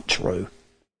 That's not true.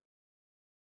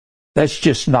 That's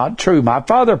just not true. My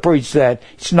father preached that.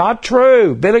 It's not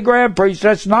true. Billy Graham preached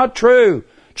that's not true.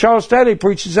 Charles Stanley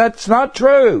preaches that's not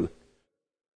true.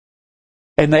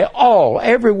 And they all,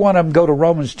 every one of them, go to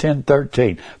Romans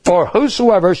 10:13. For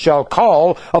whosoever shall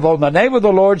call upon the name of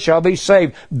the Lord shall be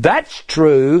saved. That's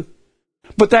true,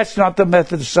 but that's not the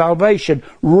method of salvation.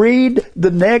 Read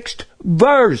the next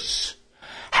verse.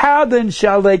 How then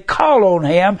shall they call on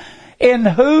him in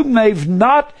whom they've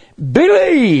not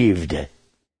believed?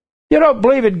 You don't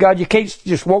believe in God, you can't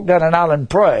just walk down an aisle and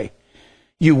pray.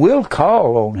 You will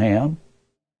call on him,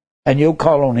 and you'll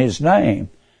call on his name.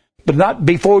 But not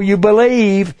before you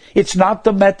believe. It's not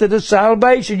the method of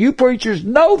salvation. You preachers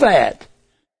know that.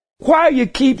 Why you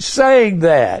keep saying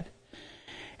that?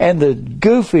 And the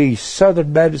goofy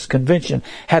Southern Baptist Convention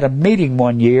had a meeting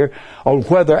one year on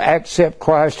whether accept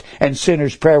Christ and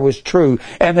sinner's prayer was true,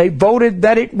 and they voted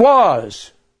that it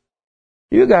was.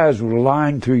 You guys were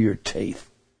lying through your teeth.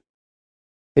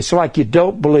 It's like you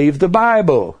don't believe the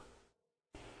Bible.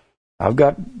 You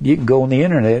can go on the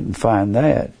internet and find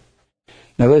that.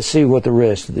 Now let's see what the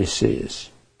rest of this is.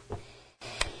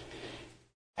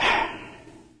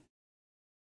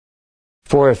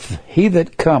 For if he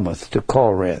that cometh to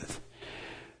Corinth,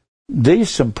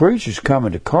 some preachers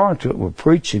coming to Corinth were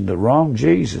preaching the wrong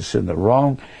Jesus and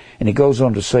he goes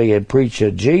on to say, and preach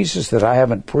a Jesus that I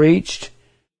haven't preached,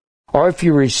 or if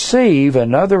you receive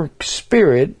another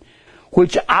spirit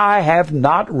which I have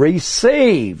not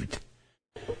received.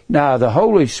 Now the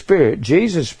Holy Spirit,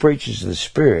 Jesus preaches the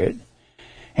Spirit,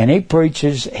 and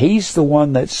he's the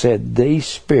one that said the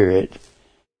Spirit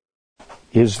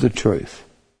is the truth.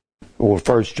 Or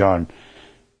 1 John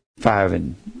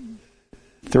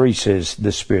 5:3 says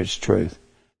the Spirit's truth.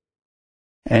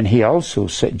 And he also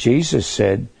said, Jesus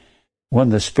said, when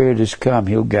the Spirit is come,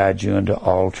 he'll guide you into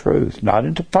all truth. Not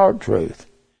into part truth.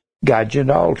 Guide you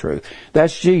into all truth.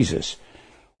 That's Jesus.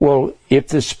 Well, if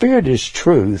the Spirit is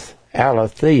truth,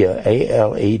 aletheia,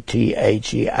 A-L-E-T-H-E-I-A,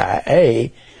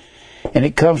 and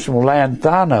it comes from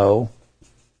lanthano.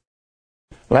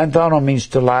 Lanthano means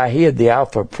to lie hid. The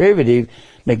alpha privative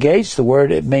negates the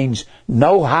word. It means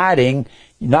no hiding,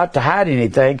 not to hide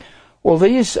anything. Well,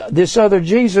 this other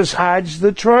Jesus hides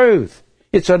the truth.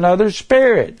 It's another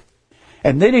spirit.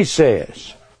 And then he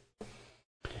says,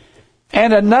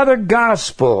 and another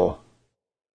gospel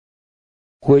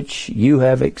which you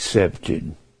have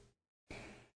accepted.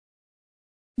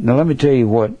 Now let me tell you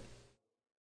what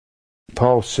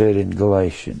Paul said in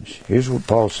Galatians. Here's what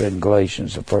Paul said in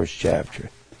Galatians, the first chapter.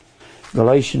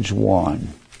 Galatians 1.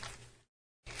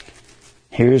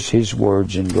 Here's his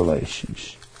words in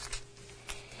Galatians.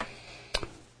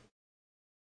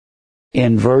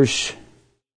 In verse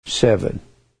 7.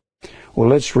 Well,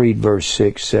 let's read verse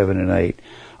 6, 7, and 8.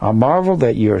 I marvel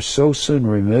that you are so soon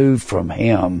removed from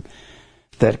him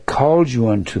that called you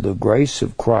unto the grace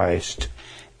of Christ,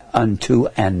 unto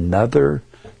another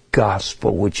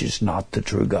gospel, which is not the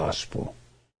true gospel.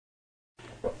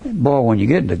 Boy, when you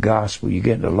get into gospel, you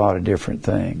get into a lot of different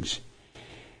things.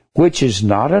 Which is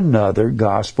not another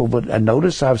gospel, but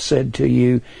notice I've said to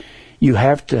you, you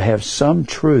have to have some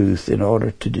truth in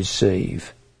order to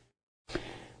deceive.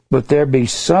 But there be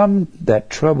some that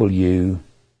trouble you,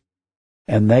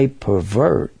 and they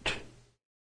pervert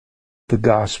the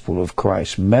gospel of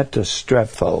Christ.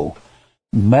 Metastrepho.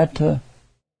 Let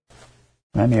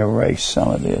me erase some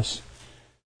of this.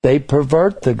 They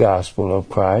pervert the gospel of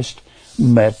Christ.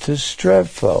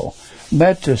 Metastrepho.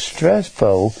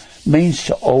 Metastrepho means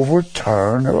to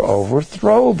overturn or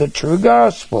overthrow the true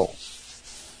gospel.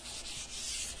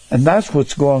 And that's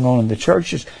what's going on in the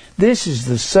churches. This is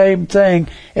the same thing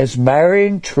as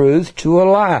marrying truth to a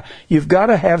lie. You've got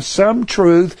to have some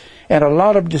truth and a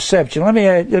lot of deception. Let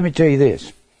me tell you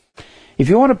this. If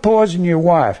you want to poison your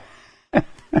wife,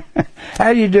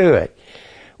 how do you do it?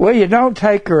 Well, you don't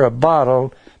take her a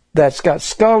bottle that's got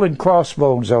skull and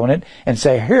crossbones on it and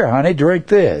say, "Here, honey, drink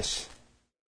this."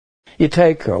 You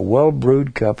take a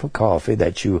well-brewed cup of coffee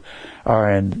that you are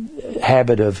in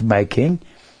habit of making,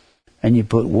 and you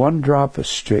put 1 drop of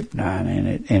strychnine in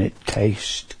it, and it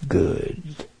tastes good.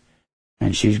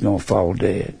 And she's going to fall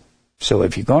dead. So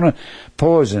if you're going to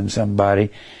poison somebody,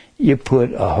 you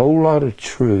put a whole lot of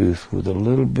truth with a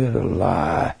little bit of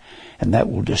lie, and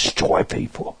that will destroy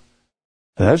people.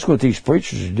 And that's what these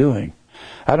preachers are doing.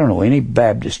 I don't know any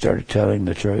Baptist that are telling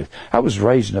the truth. I was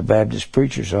raised in a Baptist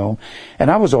preacher's home,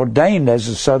 and I was ordained as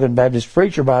a Southern Baptist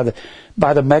preacher by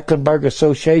the Mecklenburg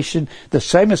Association, the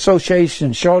same association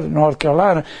in Charlotte, North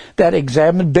Carolina, that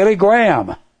examined Billy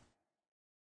Graham.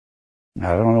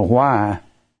 I don't know why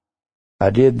I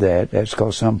did that. That's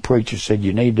because some preacher said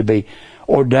you need to be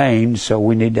ordained, so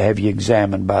we need to have you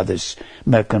examined by this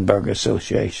Mecklenburg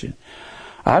Association.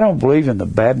 I don't believe in the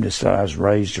Baptists that I was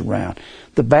raised around.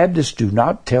 The Baptists do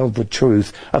not tell the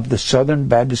truth of the Southern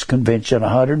Baptist Convention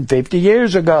 150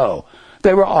 years ago.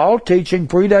 They were all teaching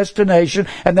predestination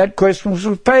and that Christmas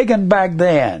was pagan back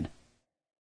then.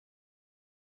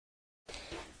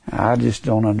 I just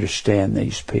don't understand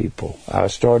these people. I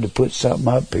started to put something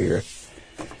up here.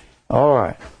 All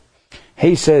right.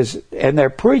 He says, and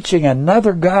they're preaching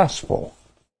another gospel.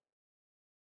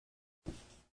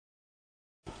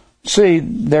 See,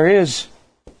 there's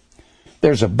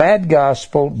a bad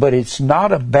gospel, but it's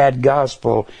not a bad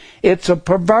gospel. It's a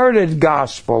perverted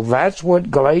gospel. That's what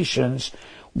Galatians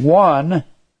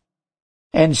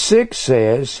 1:6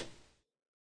 says.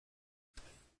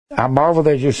 I marvel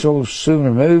that you're so soon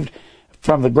removed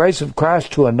from the grace of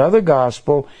Christ to another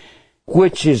gospel,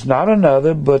 which is not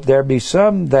another, but there be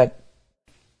some that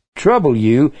trouble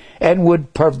you and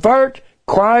would pervert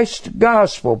Christ's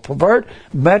gospel. Pervert,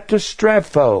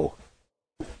 metastrepho.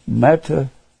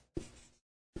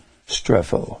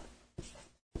 Metastrepho.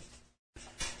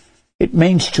 It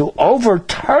means to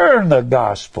overturn the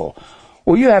gospel.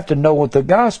 Well, you have to know what the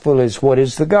gospel is. What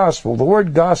is the gospel? The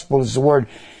word gospel is the word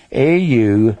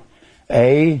Auaggel.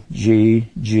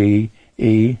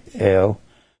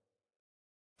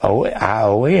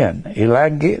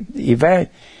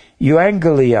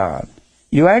 Euangelion.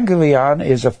 Euangelion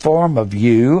is a form of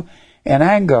you and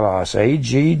angelos.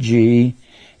 Aggelos.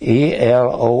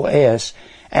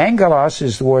 Angelos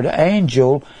is the word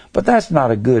angel, but that's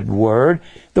not a good word.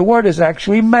 The word is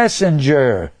actually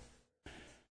messenger.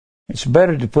 It's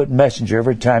better to put messenger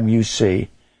every time you see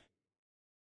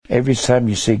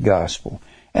gospel.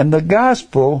 And the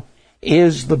gospel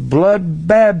is the blood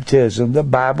baptism. The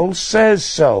Bible says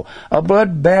so. A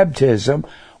blood baptism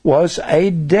was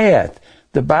a death.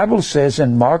 The Bible says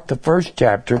in Mark, the 1st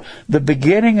chapter, the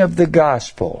beginning of the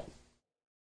gospel.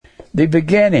 The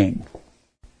beginning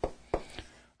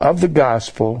of the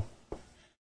gospel,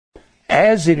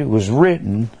 as it was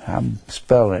written, I'm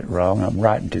spelling it wrong, I'm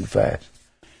writing too fast.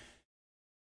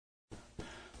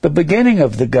 The beginning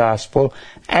of the gospel,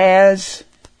 as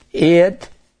it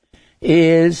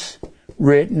is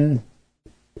written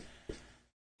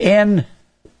in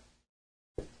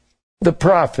the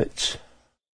prophets.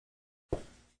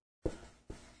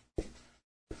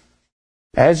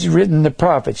 As written in the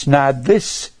prophets. Now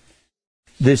this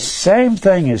same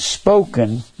thing is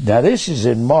spoken. Now this is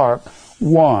in Mark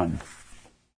 1.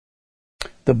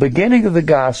 The beginning of the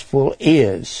gospel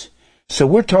is. So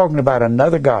we're talking about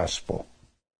another gospel.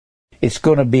 It's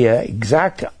going to be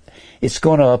it's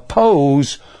going to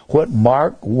oppose what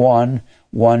Mark 1,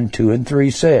 2, and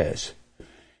 3 says.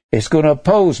 It's going to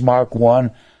oppose Mark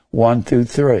 1 through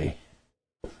 3.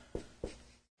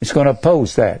 It's going to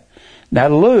oppose that. Now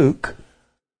Luke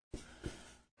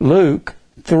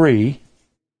 3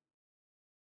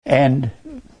 and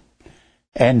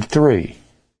 3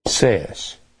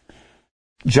 says,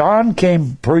 John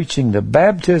came preaching the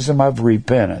baptism of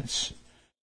repentance.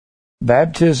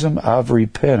 Baptism of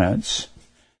repentance,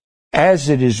 as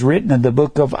it is written in the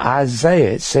book of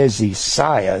Isaiah. It says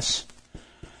Esaias,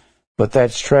 but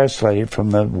that's translated from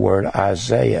the word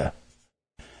Isaiah.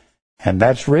 And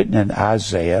that's written in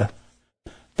Isaiah,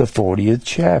 the 40th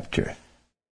chapter.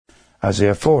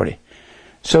 Isaiah 40.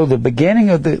 So the beginning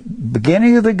of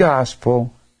the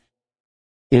gospel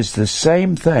is the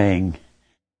same thing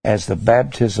as the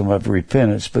baptism of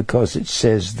repentance, because it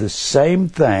says the same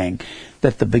thing,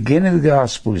 that the beginning of the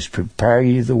gospel is prepare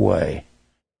you the way.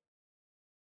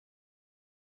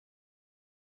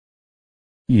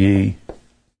 ye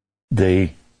the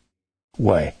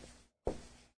way.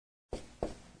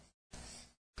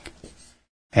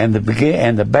 And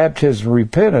the baptism of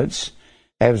repentance,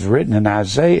 as written in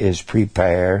Isaiah, is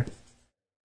prepare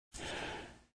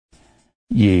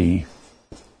ye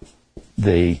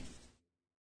the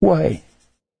way.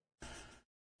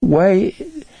 Way.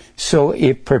 So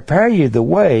if prepare ye the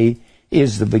way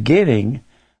is the beginning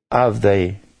of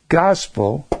the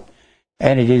gospel,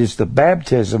 and it is the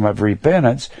baptism of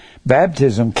repentance.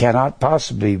 Baptism cannot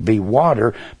possibly be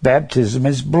water. Baptism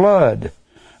is blood.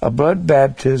 A blood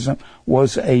baptism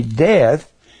was a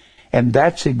death, and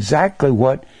that's exactly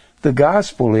what the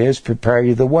gospel is. Prepare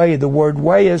you the way. The word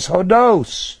way is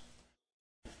hodos.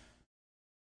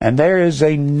 And there is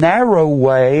a narrow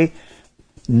way,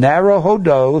 narrow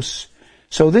hodos.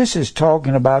 So this is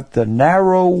talking about the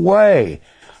narrow way.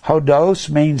 Hodos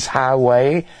means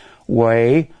highway,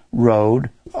 way, road,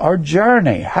 or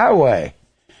journey. Highway.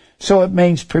 So it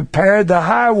means prepare the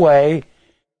highway.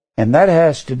 And that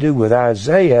has to do with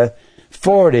Isaiah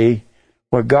 40,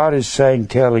 where God is saying,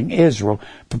 telling Israel,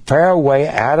 prepare a way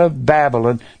out of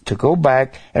Babylon to go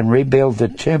back and rebuild the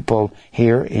temple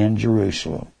here in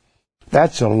Jerusalem.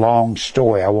 That's a long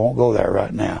story. I won't go there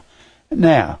right now.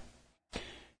 Now,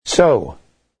 so,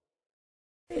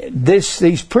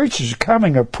 these preachers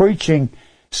are preaching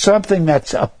something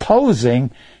that's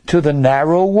opposing to the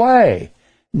narrow way.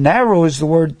 Narrow is the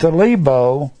word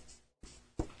thalibo,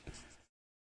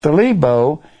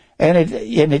 and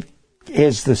it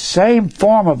is the same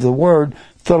form of the word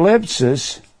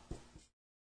thalipsis.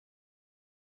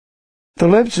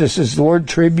 Thalipsis is the word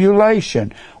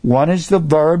tribulation. One is the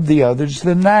verb, the other is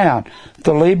the noun.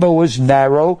 Thalibo is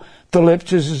narrow.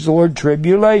 Thalipsis is the word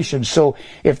tribulation. So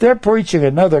if they're preaching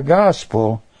another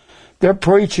gospel, they're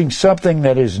preaching something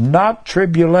that is not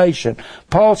tribulation.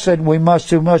 Paul said we must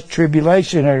do much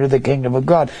tribulation enter the kingdom of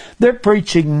God. They're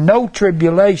preaching no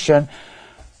tribulation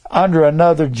under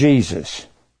another Jesus.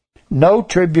 No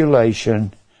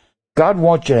tribulation. God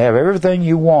wants you to have everything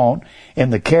you want in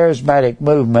the charismatic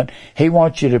movement. He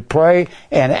wants you to pray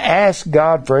and ask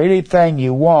God for anything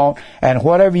you want, and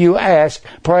whatever you ask,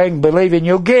 praying, believing,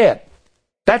 you'll get.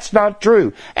 That's not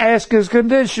true. Ask is a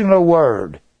conditional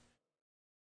word.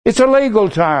 It's a legal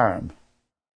term.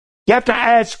 You have to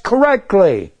ask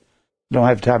correctly. Don't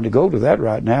have time to go to that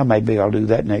right now. Maybe I'll do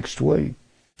that next week.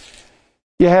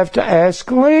 You have to ask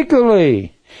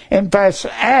legally. In fact,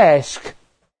 ask,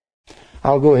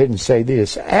 I'll go ahead and say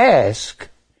this. Ask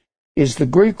is the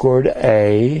Greek word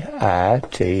aiteo.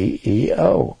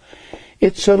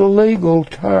 It's a legal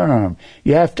term.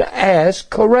 You have to ask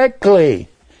correctly.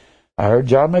 I heard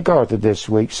John MacArthur this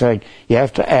week saying you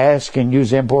have to ask and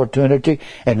use importunity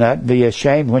and not be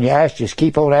ashamed when you ask. Just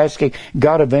keep on asking.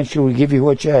 God eventually will give you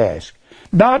what you ask.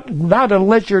 Not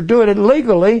unless you're doing it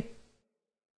legally.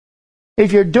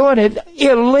 If you're doing it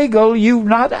illegal, you're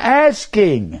not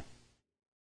asking.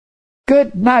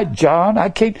 Good night, John.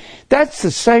 That's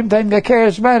the same thing the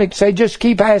charismatics say. Just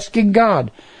keep asking God.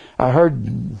 I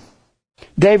heard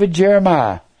David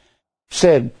Jeremiah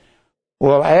said,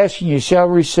 well, ask and you shall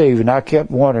receive. And I kept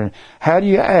wondering, how do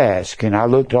you ask? And I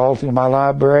looked all through my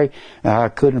library, and I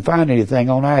couldn't find anything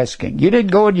on asking. You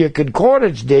didn't go into your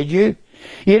concordance, did you?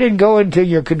 You didn't go into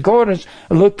your concordance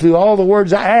and look through all the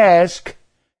words ask.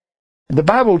 And the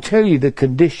Bible will tell you the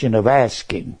condition of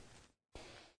asking.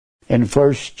 In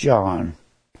 1 John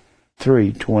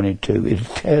 3:22,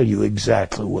 it'll tell you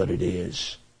exactly what it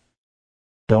is.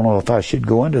 Don't know if I should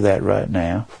go into that right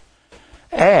now.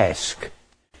 Ask.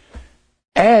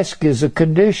 Ask is a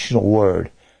conditional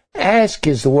word. Ask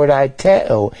is the word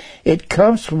aiteo. It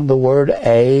comes from the word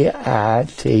aitema.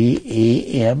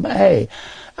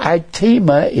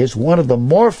 Aitema is one of the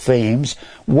morphemes,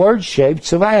 word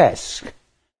shapes of ask.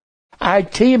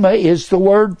 Aitema is the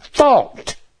word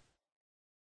thought.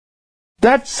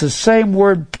 That's the same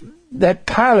word that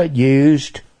Pilate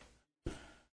used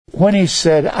when he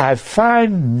said, I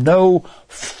find no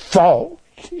fault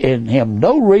in him,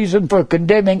 no reason for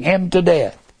condemning him to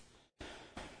death.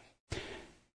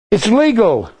 It's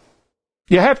legal.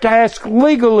 You have to ask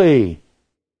legally.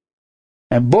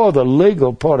 And boy, the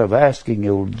legal part of asking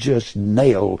will just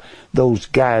nail those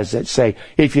guys that say,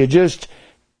 if you just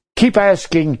keep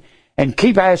asking and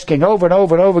keep asking over and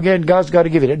over and over again, God's got to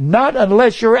give it. Not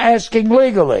unless you're asking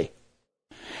legally.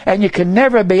 And you can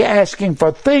never be asking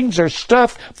for things or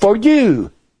stuff for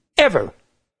you. Ever.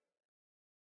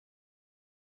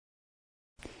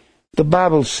 The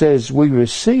Bible says we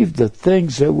receive the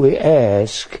things that we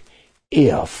ask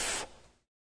if.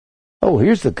 Oh,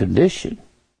 here's the condition.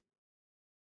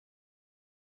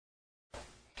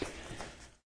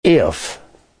 If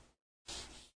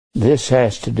This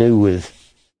has to do with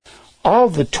all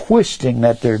the twisting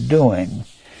that they're doing.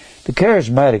 The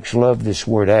charismatics love this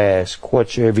word ask.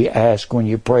 Whatsoever you ask when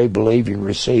you pray, believe you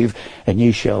receive, and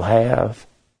you shall have.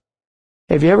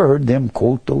 Have you ever heard them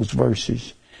quote those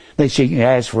verses? They say you can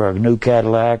ask for a new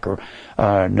Cadillac or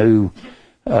a new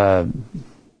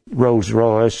Rolls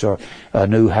Royce or a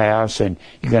new house, and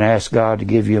you can ask God to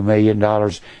give you $1 million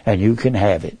and you can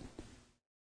have it.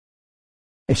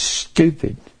 It's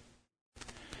stupid.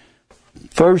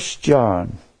 1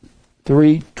 John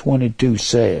 3:22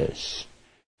 says,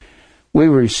 we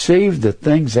receive the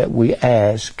things that we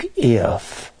ask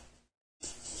if.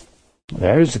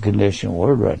 There's the conditional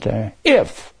word right there.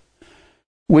 If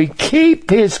we keep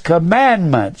His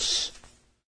commandments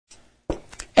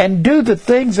and do the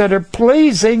things that are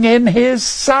pleasing in His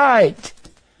sight.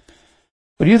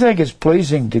 But do you think it's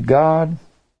pleasing to God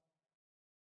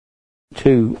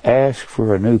to ask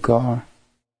for a new car?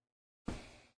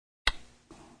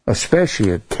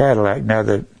 Especially a Cadillac. Now,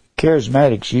 the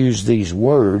charismatics use these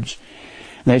words.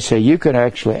 They say you can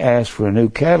actually ask for a new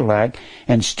Cadillac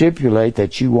and stipulate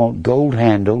that you want gold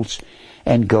handles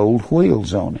and gold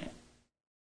wheels on it.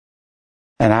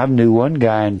 And I knew one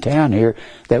guy in town here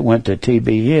that went to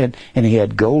TBN, and he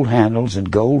had gold handles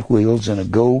and gold wheels and a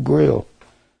gold grill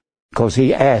because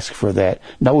he asked for that.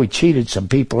 No, he cheated some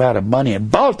people out of money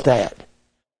and bought that.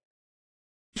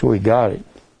 So he got it.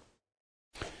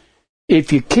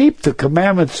 If you keep the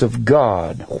commandments of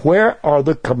God, where are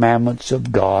the commandments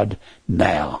of God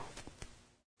now?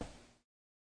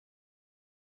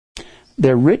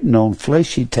 They're written on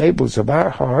fleshy tables of our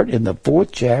heart in the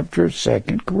 4th chapter of 2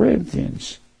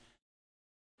 Corinthians.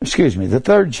 Excuse me, the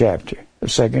 3rd chapter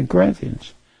of 2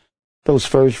 Corinthians. Those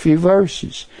first few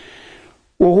verses.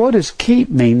 Well, what does keep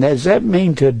mean? Does that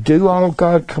mean to do all of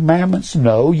God's commandments?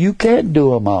 No, you can't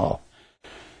do them all.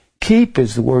 Keep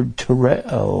is the word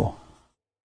tereo.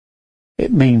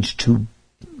 It means to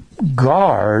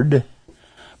guard,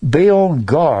 be on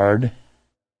guard,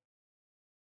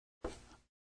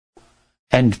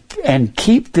 and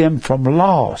keep them from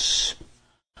loss.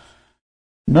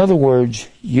 In other words,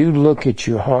 you look at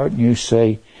your heart and you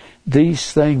say,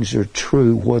 these things are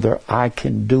true whether I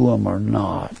can do them or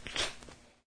not.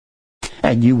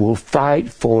 And you will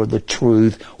fight for the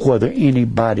truth whether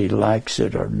anybody likes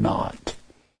it or not.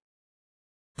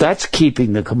 That's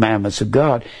keeping the commandments of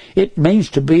God. It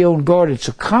means to be on guard. It's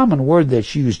a common word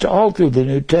that's used all through the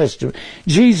New Testament.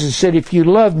 Jesus said, if you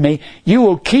love me, you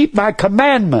will keep my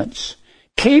commandments.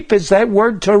 Keep is that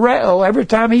word tereo. Every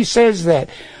time he says that,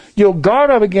 you'll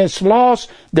guard them against loss.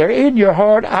 They're in your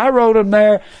heart. I wrote them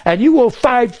there, and you will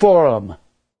fight for them.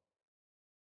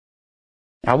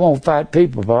 I won't fight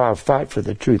people, but I'll fight for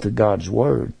the truth of God's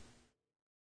word.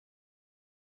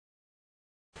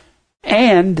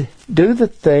 And do the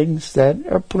things that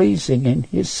are pleasing in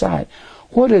His sight.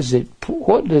 Boy, this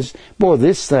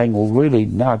thing will really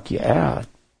knock you out.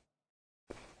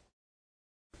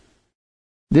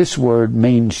 This word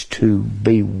means to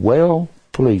be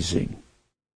well-pleasing.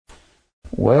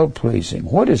 Well-pleasing.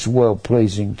 What is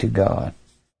well-pleasing to God?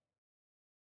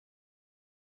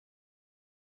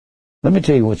 Let me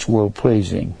tell you what's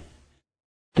well-pleasing.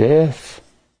 Death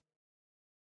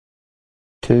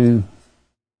to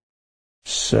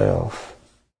self.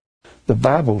 The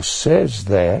Bible says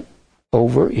that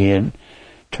turn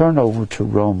over to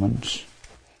Romans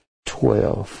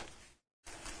 12.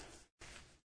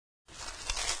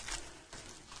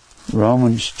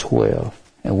 Romans 12.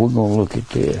 And we're going to look at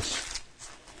this.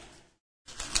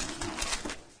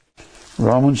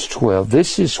 Romans 12.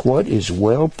 This is what is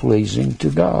well-pleasing to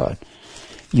God.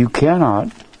 You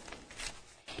cannot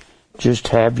just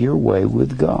have your way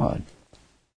with God.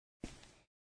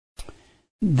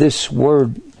 This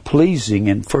word pleasing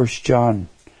in 1 John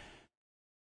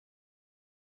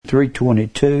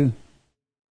 3:22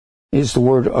 is the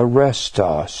word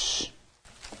arestos.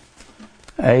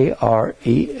 A-R-E-S-T-O-S.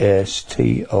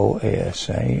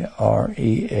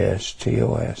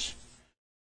 A-R-E-S-T-O-S.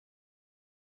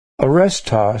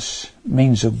 Arestos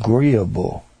means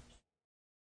agreeable.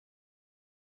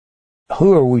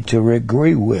 Who are we to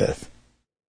agree with?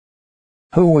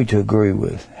 Who are we to agree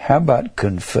with? How about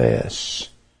confess?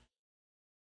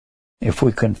 If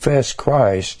we confess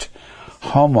Christ,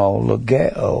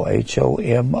 homologeo,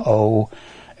 H-O-M-O-L-O-G-E-O,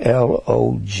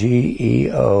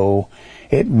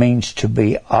 it means to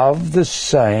be of the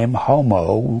same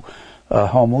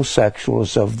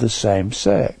homosexuals of the same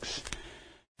sex.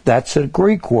 That's a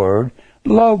Greek word,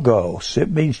 logos.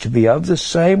 It means to be of the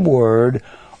same word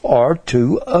or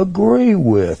to agree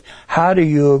with. How do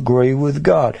you agree with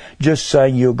God? Just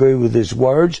saying you agree with His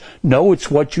words? No, it's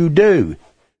what you do.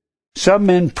 Some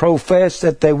men profess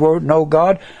that they know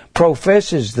God.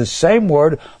 Profess is the same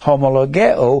word,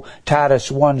 homologeo,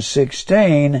 Titus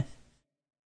 1:16.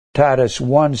 Titus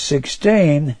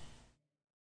 1:16.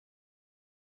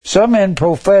 Some men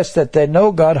profess that they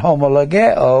know God.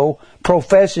 Homologeo,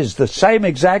 profess is the same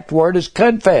exact word as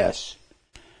confess.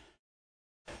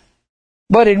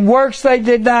 But in works they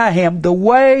deny Him. The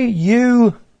way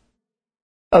you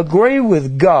agree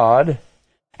with God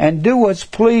and do what's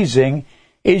pleasing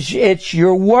is it's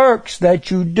your works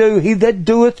that you do. He that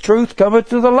doeth truth cometh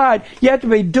to the light. You have to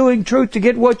be doing truth to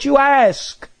get what you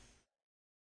ask.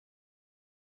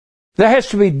 There has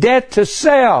to be death to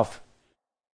self.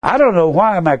 I don't know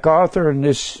why MacArthur and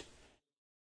this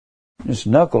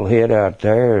knucklehead out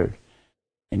there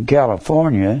in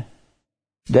California,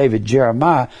 David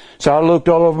Jeremiah, so I looked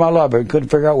all over my library and couldn't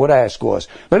figure out what ask was.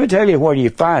 Let me tell you where you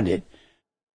find it.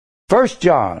 1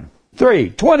 John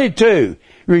 3:22.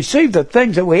 Receive the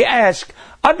things that we ask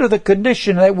under the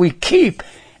condition that we keep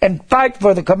and fight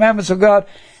for the commandments of God.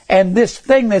 And this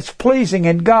thing that's pleasing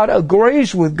in God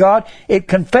agrees with God. It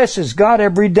confesses God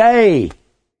every day.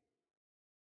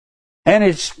 And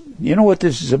it's, you know what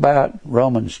this is about?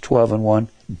 Romans 12:1,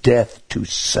 death to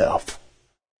self.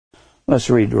 Let's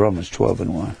read Romans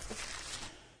 12:1.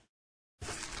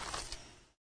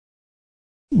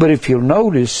 But if you'll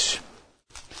notice,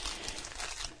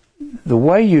 the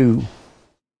way you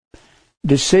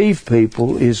deceive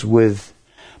people is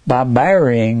by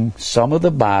marrying some of the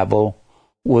Bible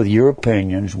with your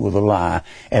opinions with a lie.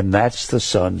 And that's the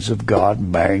sons of God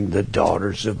marrying the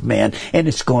daughters of men. And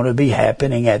it's going to be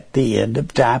happening at the end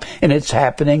of time. And it's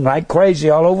happening like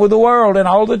crazy all over the world in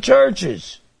all the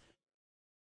churches.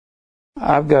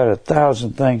 I've got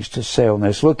 1,000 things to say on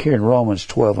this. Look here in Romans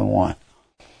 12:1.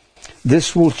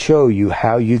 This will show you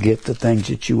how you get the things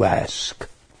that you ask.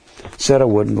 Said I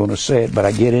wasn't going to say it, but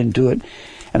I get into it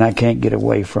and I can't get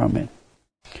away from it.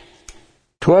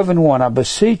 12:1, I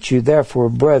beseech you, therefore,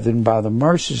 brethren, by the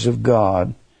mercies of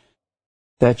God,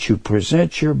 that you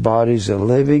present your bodies a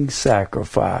living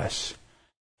sacrifice.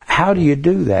 How do you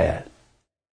do that?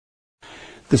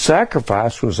 The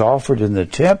sacrifice was offered in the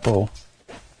temple.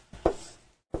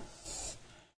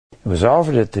 It was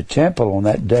offered at the temple on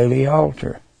that daily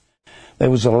altar. There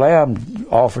was a lamb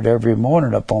offered every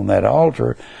morning up on that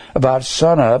altar about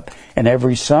sunup, and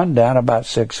every sundown about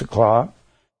 6 o'clock.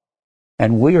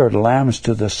 And we are lambs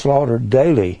to the slaughter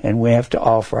daily, and we have to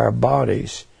offer our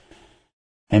bodies.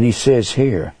 And he says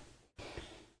here,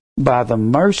 by the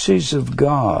mercies of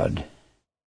God,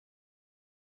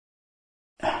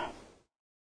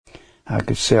 I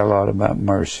could say a lot about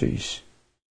mercies.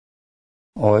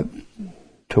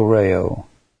 Toreo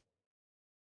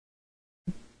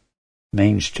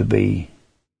means to be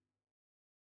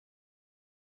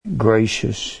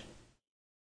gracious.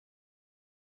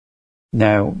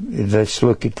 Now, let's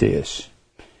look at this.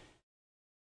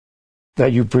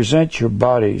 That you present your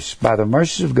bodies, by the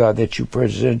mercies of God, that you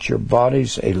present your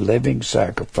bodies a living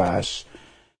sacrifice.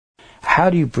 How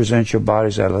do you present your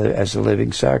bodies as a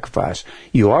living sacrifice?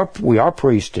 We are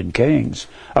priests and kings.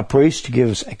 A priest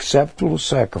gives acceptable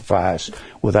sacrifice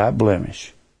without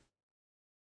blemish.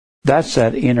 That's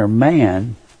that inner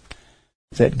man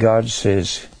that God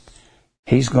says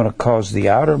He's going to cause the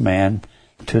outer man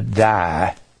to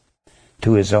die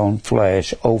to his own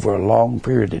flesh over a long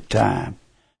period of time.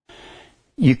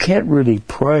 You can't really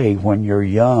pray when you're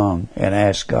young and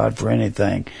ask God for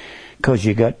anything because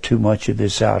you got too much of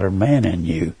this outer man in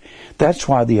you. That's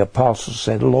why the apostle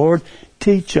said, Lord,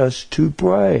 teach us to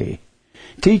pray.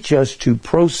 Teach us to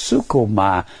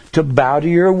proseuchomai, to bow to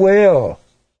your will.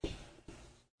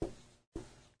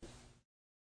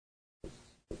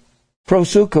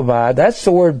 Proseuchomai, that's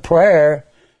the word prayer.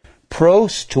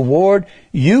 Pros, toward,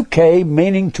 euche,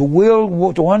 meaning to will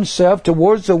oneself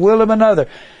towards the will of another.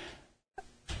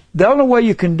 The only way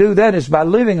you can do that is by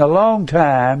living a long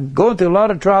time, going through a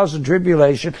lot of trials and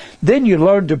tribulation. Then you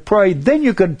learn to pray. Then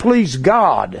you can please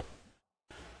God.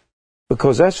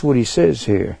 Because that's what he says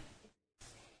here.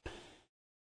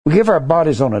 We give our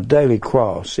bodies on a daily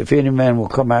cross. If any man will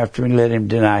come after me, let him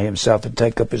deny himself and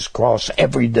take up his cross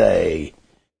every day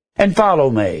and follow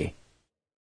me.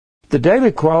 The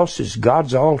daily cross is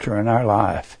God's altar in our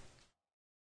life.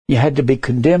 You had to be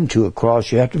condemned to a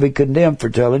cross. You have to be condemned for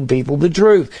telling people the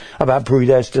truth about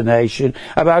predestination,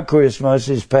 about Christmas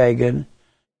is pagan.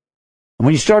 And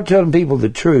when you start telling people the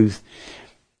truth,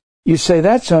 you say,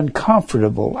 that's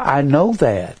uncomfortable. I know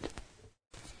that.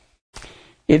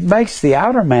 It makes the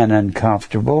outer man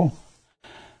uncomfortable.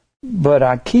 But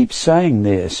I keep saying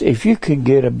this. If you can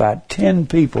get about 10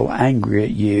 people angry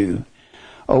at you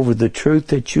over the truth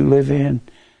that you live in,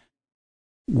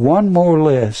 One more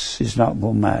less is not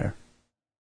going to matter.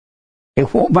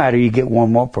 It won't matter you get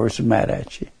one more person mad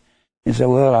at you. And say,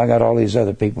 well, I got all these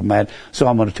other people mad, so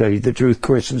I'm going to tell you the truth.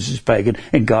 Christmas is pagan,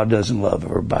 and God doesn't love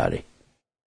everybody.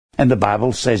 And the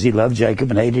Bible says he loved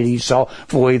Jacob and hated Esau,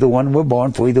 for either one were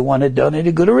born, for either one had done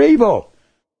any good or evil.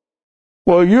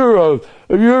 Well, and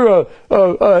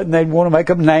they want to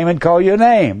make a name and call you a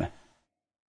name.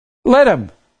 Let them.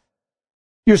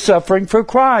 You're suffering for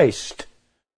Christ.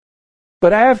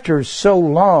 But after so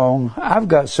long, I've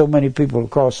got so many people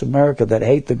across America that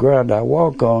hate the ground I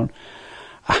walk on,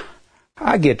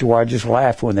 I get to where I just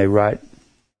laugh when they write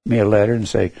me a letter and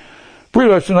say,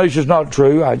 predestination is not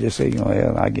true. I just say,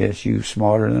 well, I guess you're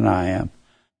smarter than I am.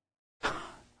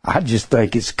 I just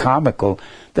think it's comical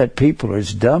that people are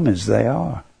as dumb as they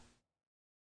are.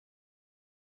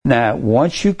 Now,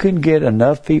 once you can get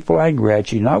enough people angry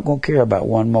at you, you're not going to care about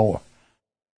one more.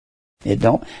 It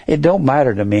don't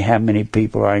matter to me how many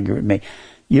people are angry at me.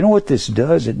 You know what this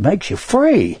does? It makes you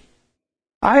free.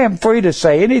 I am free to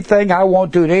say anything I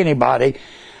want to anybody.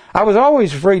 I was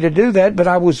always free to do that, but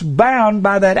I was bound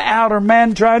by that outer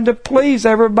man trying to please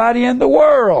everybody in the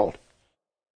world.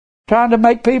 Trying to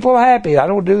make people happy. I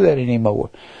don't do that anymore.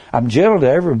 I'm gentle to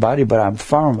everybody, but I'm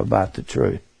firm about the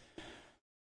truth.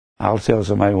 I'll tell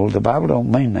somebody, well, the Bible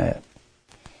don't mean that.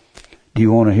 Do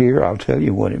you want to hear? I'll tell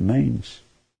you what it means.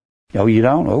 Oh, you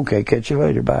don't? Okay, catch you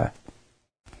later. Bye.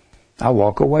 I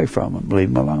walk away from them.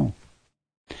 Leave them alone.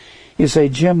 You say,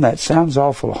 Jim, that sounds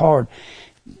awful hard.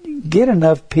 Get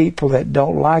enough people that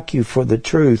don't like you for the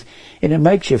truth, and it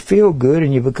makes you feel good,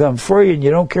 and you become free, and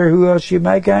you don't care who else you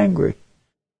make angry.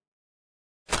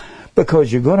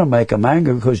 Because you're going to make them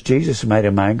angry, because Jesus made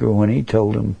them angry when he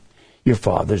told them, your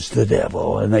father's the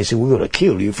devil. And they said, we're going to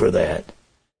kill you for that.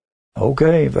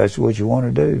 Okay, if that's what you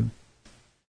want to do.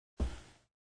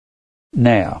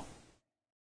 Now,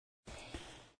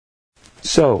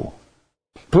 so,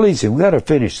 pleasing, we got to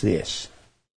finish this.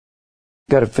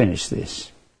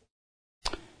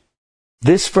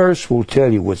 This verse will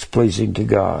tell you what's pleasing to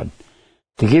God.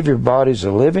 To give your bodies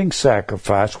a living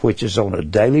sacrifice, which is on a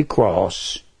daily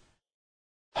cross,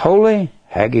 holy,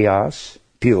 hagios,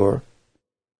 pure.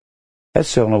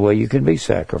 That's the only way you can be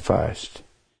sacrificed.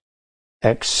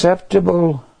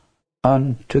 Acceptable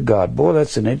unto God. Boy,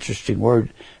 that's an interesting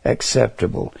word,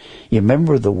 acceptable. You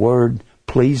remember the word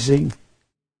pleasing?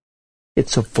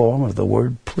 It's a form of the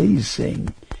word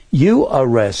pleasing.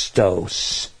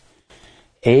 Euarestos.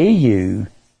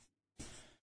 A-U-A-R-E-S-T-O-S.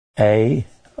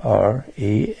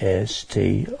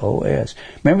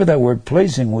 Remember that word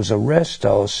pleasing was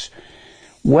arestos.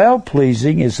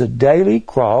 Well-pleasing is a daily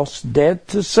cross, death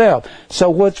to self. So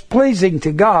what's pleasing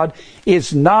to God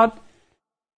is not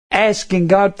asking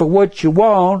God for what you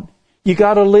want. You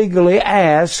got to legally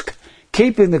ask,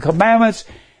 keeping the commandments,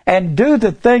 and do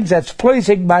the things that's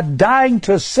pleasing by dying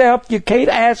to self. You can't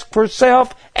ask for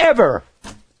self ever.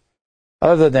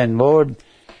 Other than, Lord,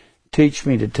 teach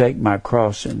me to take my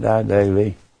cross and die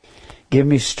daily. Give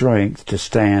me strength to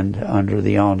stand under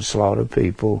the onslaught of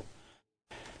people.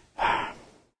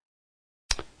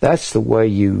 That's the way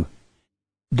you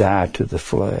die to the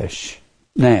flesh.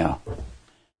 Now,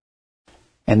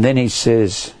 and then he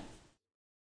says,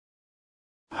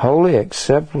 holy,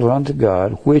 acceptable unto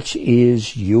God, which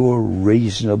is your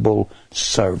reasonable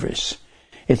service.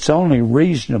 It's only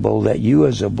reasonable that you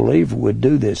as a believer would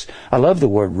do this. I love the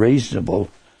word reasonable.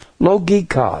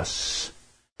 Logikos.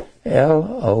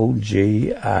 L-O-G-I-K-O-S.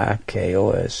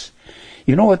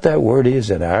 You know what that word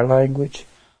is in our language?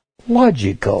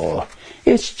 Logical.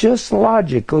 It's just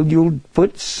logical. You'll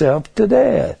put self to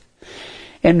death.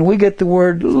 And we get the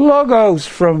word logos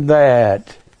from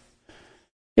that.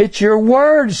 It's your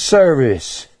word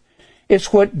service.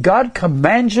 It's what God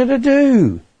commands you to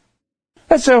do.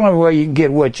 That's the only way you can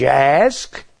get what you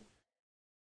ask.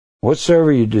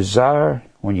 Whatsoever you desire,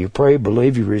 when you pray,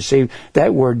 believe, you receive.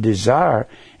 That word desire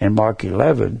in Mark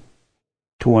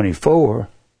 11:24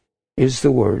 is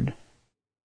the word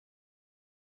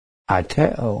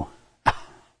aiteo.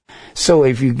 So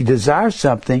if you desire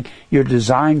something, you're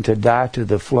designed to die to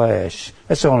the flesh.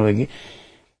 That's the only thing.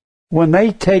 When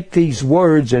they take these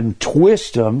words and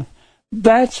twist them,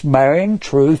 that's marrying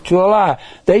truth to a lie.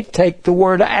 They take the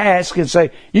word ask and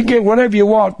say, you get whatever you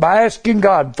want by asking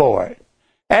God for it.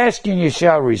 Ask and you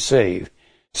shall receive.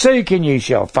 Seek and you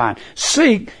shall find.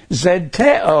 Seek,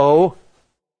 zeteo,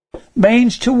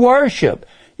 means to worship.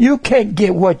 You can't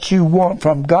get what you want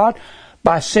from God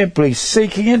by simply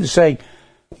seeking it and saying,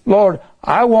 Lord,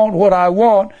 I want what I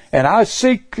want, and I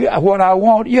seek what I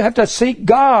want. You have to seek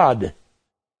God.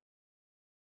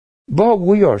 Boy,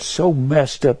 we are so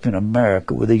messed up in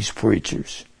America with these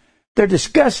preachers. They're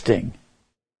disgusting.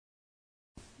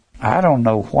 I don't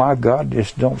know why God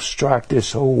just don't strike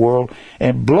this whole world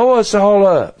and blow us all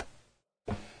up.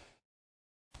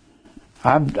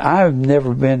 I've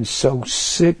never been so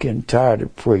sick and tired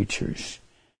of preachers.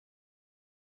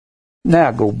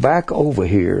 Now go back over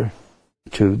here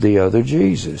to the other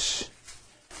Jesus.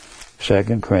 2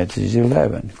 Corinthians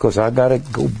 11. Because I got to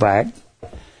go back.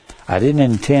 I didn't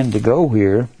intend to go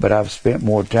here, but I've spent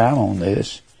more time on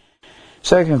this.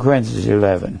 2 Corinthians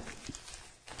 11.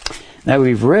 Now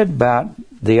we've read about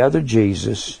the other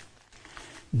Jesus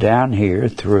down here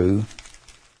through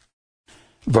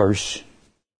verse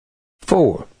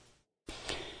 4.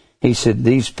 He said,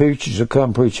 these preachers will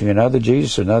come preaching another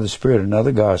Jesus, another Spirit,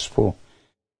 another gospel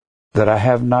that I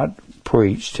have not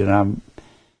preached and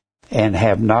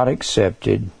have not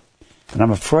accepted. And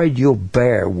I'm afraid you'll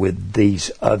bear with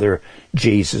these other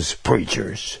Jesus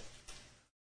preachers.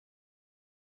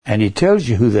 And he tells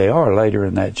you who they are later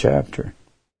in that chapter.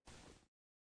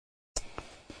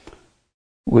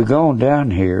 We go on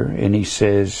down here and he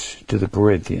says to the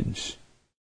Corinthians,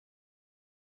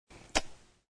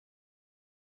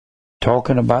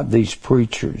 talking about these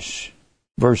preachers,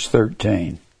 verse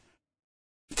 13,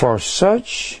 for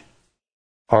such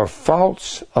are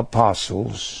false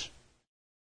apostles,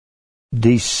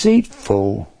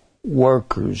 deceitful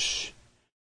workers.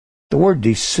 The word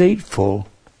deceitful,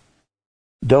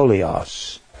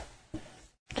 dolios,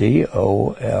 D-O-L-I-O-S.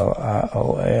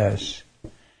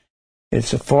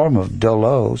 It's a form of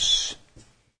dolos,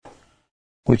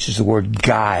 which is the word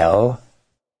guile.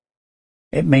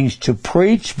 It means to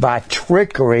preach by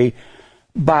trickery.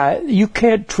 You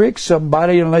can't trick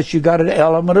somebody unless you got an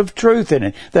element of truth in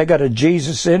it. They got a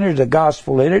Jesus in it, a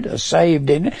gospel in it, a saved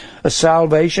in it, a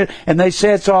salvation, and they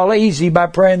say it's all easy by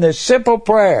praying this simple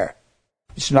prayer.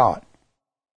 It's not.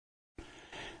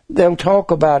 They'll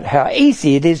talk about how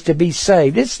easy it is to be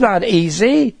saved. It's not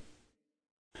easy.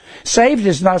 Saved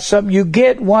is not something you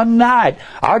get one night.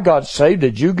 I got saved.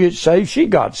 Did you get saved? She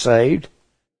got saved.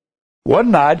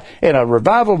 One night in a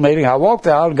revival meeting, I walked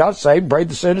out and got saved and prayed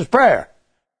the sinner's prayer.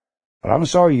 But I'm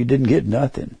sorry you didn't get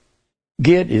nothing.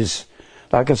 Get is,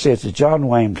 like I said, it's a John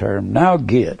Wayne term. Now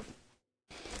get.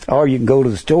 Or you can go to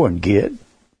the store and get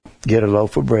a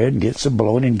loaf of bread and get some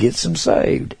bologna and get some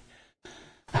saved.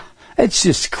 It's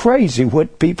just crazy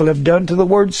what people have done to the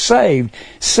word saved.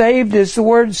 Saved is the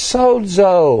word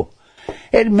sozo.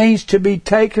 It means to be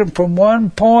taken from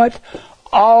one point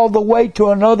all the way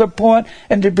to another point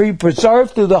and to be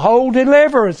preserved through the whole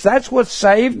deliverance. That's what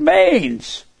saved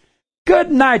means.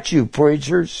 Good night, you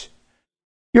preachers.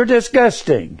 You're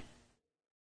disgusting.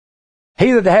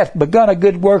 He that hath begun a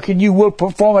good work in you will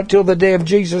perform it till the day of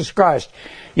Jesus Christ.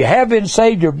 You have been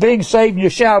saved, you're being saved, and you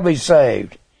shall be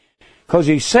saved. Because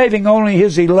he's saving only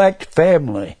his elect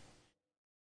family.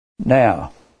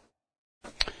 Now,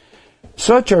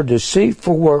 such are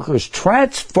deceitful workers,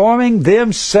 transforming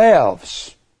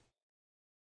themselves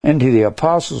into the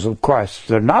apostles of Christ.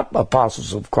 They're not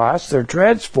apostles of Christ, they're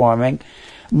transforming.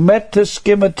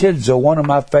 Metaschematizo, one of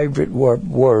my favorite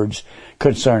words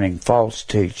concerning false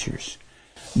teachers.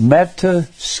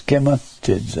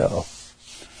 Metaschematizo.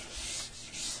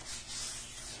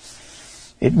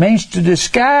 It means to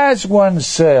disguise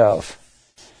oneself.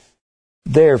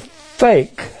 They're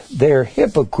fake. They're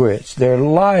hypocrites. They're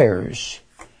liars.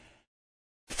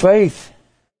 Faith.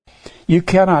 You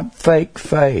cannot fake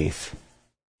faith.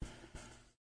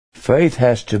 Faith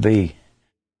has to be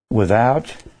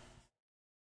without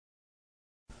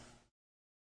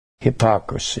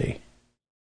hypocrisy.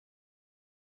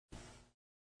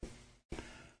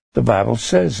 The Bible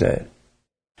says that.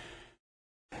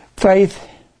 Faith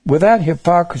without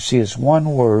hypocrisy is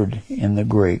one word in the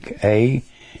Greek.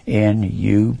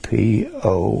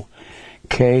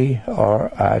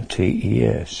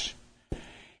 A-N-U-P-O-K-R-I-T-E-S.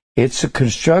 It's a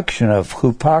construction of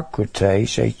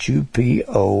Hupocrites,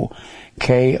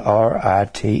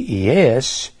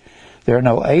 H-U-P-O-K-R-I-T-E-S. There are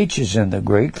no H's in the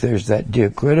Greek. There's that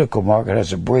diacritical mark. It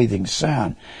has a breathing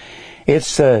sound.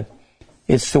 It's the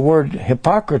word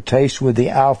Hippocrates with the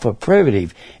alpha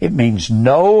privative. It means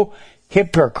no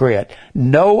hypocrite,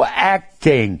 no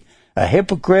acting. A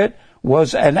hypocrite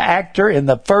was an actor in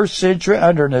the first century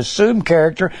under an assumed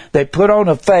character. They put on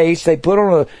a face, they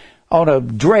put on a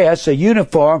dress, a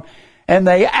uniform, and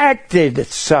they acted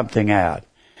something out.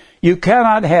 You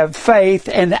cannot have faith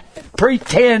and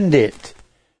pretend it.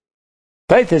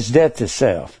 Faith is death to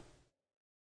self.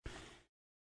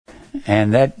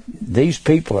 And these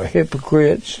people are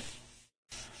hypocrites.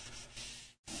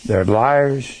 They're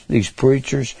liars, these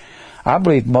preachers. I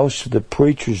believe most of the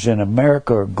preachers in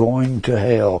America are going to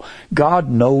hell. God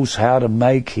knows how to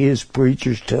make his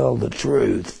preachers tell the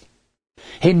truth.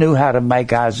 He knew how to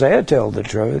make Isaiah tell the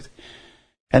truth.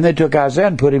 And they took Isaiah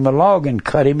and put him in a log and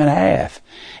cut him in half.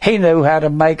 He knew how to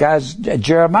make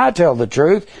Jeremiah tell the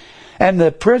truth. And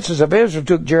the princes of Israel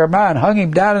took Jeremiah and hung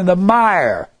him down in the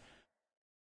mire.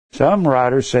 Some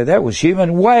writers say that was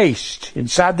human waste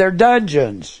inside their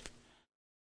dungeons.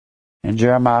 And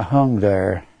Jeremiah hung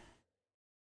there,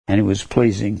 and he was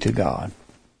pleasing to God.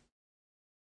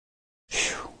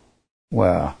 Whew.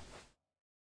 Well,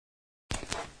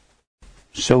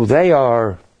 so they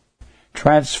are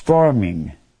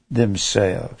transforming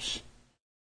themselves.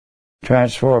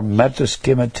 Transform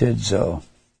metaschematizo.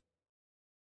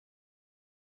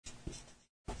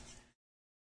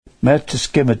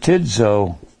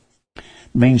 Metaschematizo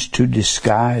means to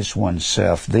disguise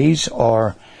oneself. These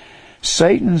are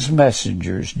Satan's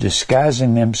messengers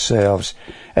disguising themselves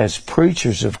as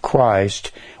preachers of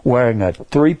Christ, wearing a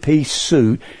three-piece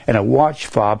suit and a watch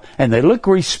fob, and they look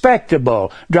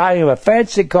respectable, driving a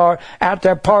fancy car out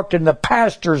there parked in the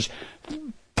pastor's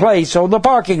place on the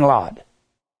parking lot.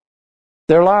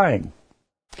 They're lying.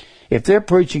 If they're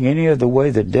preaching any other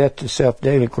way than death to self,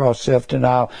 daily cross,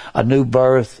 self-denial, a new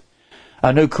birth,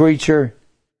 a new creature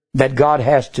that God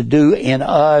has to do in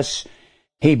us,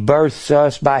 He births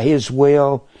us by His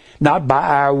will, not by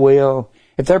our will.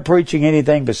 If they're preaching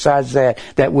anything besides that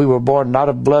we were born not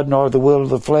of blood, nor the will of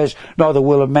the flesh, nor the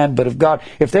will of man, but of God.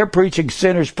 If they're preaching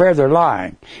sinner's prayer, they're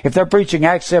lying. If they're preaching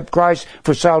accept Christ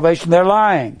for salvation, they're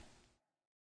lying.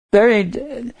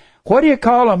 What do you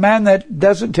call a man that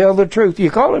doesn't tell the truth? You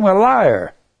call him a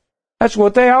liar. That's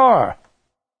what they are.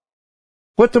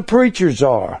 What the preachers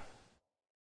are.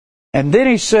 And then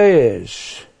he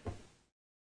says,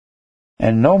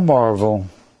 and no marvel,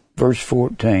 verse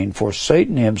 14, for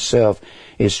Satan himself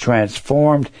is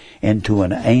transformed into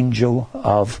an angel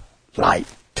of light.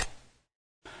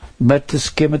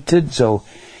 Metaschematizo.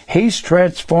 He's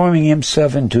transforming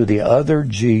himself into the other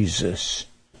Jesus.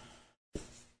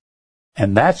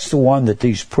 And that's the one that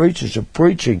these preachers are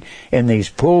preaching in these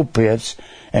pulpits,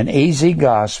 an easy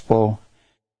gospel,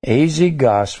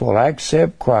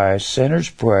 accept Christ, sinner's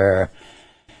prayer.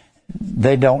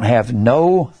 They don't have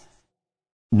no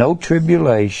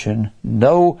tribulation,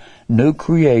 no new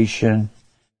creation,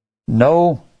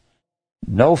 no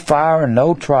fire and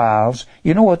no trials.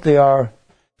 You know what they are?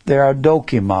 They are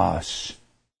dokimos.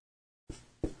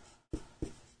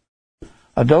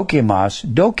 A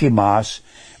dokimos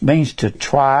means to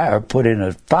try or put in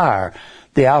a fire.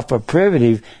 The alpha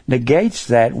privative negates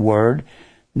that word,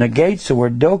 negates the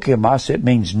word dokimos. It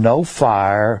means no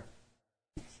fire.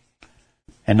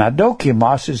 And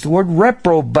adokimos is the word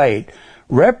reprobate.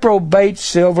 Reprobate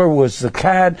silver was the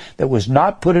kind that was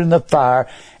not put in the fire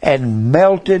and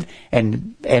melted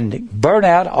and burnt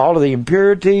out all of the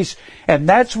impurities, and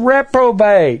that's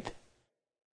reprobate.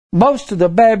 Most of the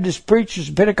Baptist preachers,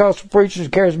 Pentecostal preachers,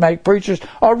 charismatic preachers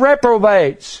are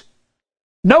reprobates.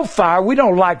 No fire. We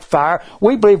don't like fire.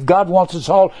 We believe God wants us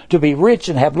all to be rich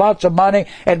and have lots of money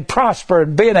and prosper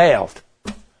and be in health.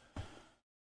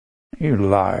 You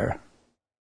liar.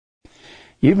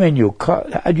 You mean you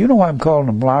know why I'm calling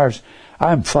them liars?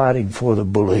 I'm fighting for the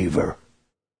believer.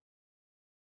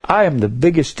 I am the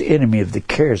biggest enemy of the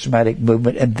charismatic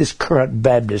movement and this current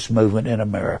Baptist movement in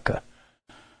America.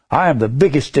 I am the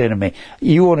biggest enemy.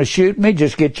 You want to shoot me?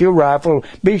 Just get your rifle.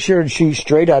 Be sure and shoot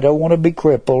straight. I don't want to be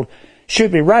crippled.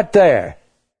 Shoot me right there.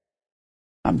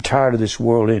 I'm tired of this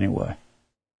world anyway.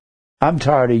 I'm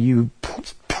tired of you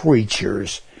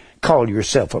preachers. Call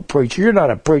yourself a preacher. You're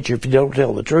not a preacher if you don't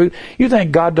tell the truth. You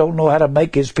think God don't know how to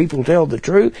make His people tell the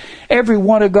truth? Every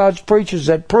one of God's preachers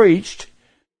that preached,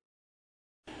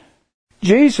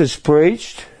 Jesus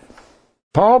preached,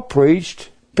 Paul preached,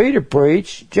 Peter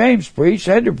preached, James preached,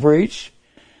 Andrew preached.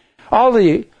 All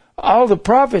the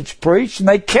prophets preached, and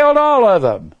they killed all of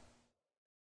them.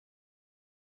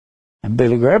 And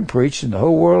Billy Graham preached, and the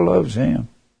whole world loves him.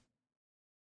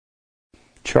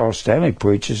 Charles Stanley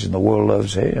preaches, and the world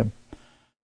loves him.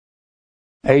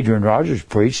 Adrian Rogers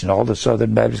preached, and all the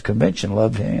Southern Baptist Convention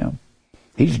loved him.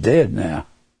 He's dead now.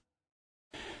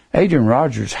 Adrian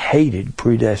Rogers hated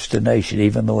predestination,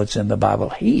 even though it's in the Bible.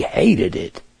 He hated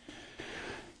it.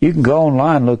 You can go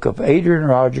online, look up Adrian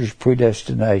Rogers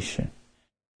predestination,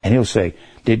 and he'll say,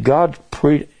 did God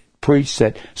preach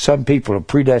that some people are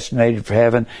predestinated for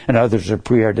heaven and others are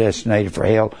predestinated for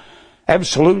hell?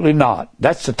 Absolutely not.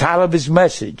 That's the title of his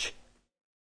message.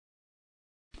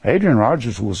 Adrian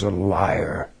Rogers was a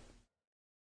liar.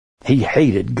 He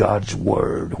hated God's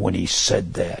word when he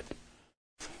said that.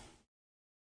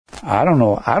 I don't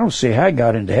know. I don't see how he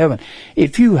got into heaven.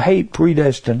 If you hate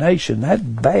predestination, that's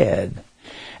bad.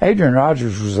 Adrian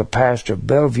Rogers was the pastor of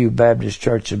Bellevue Baptist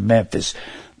Church in Memphis,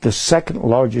 the second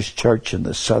largest church in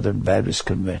the Southern Baptist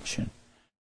Convention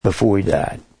before he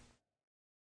died.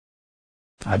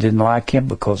 I didn't like him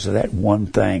because of that one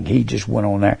thing. He just went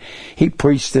on there. He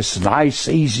preached this nice,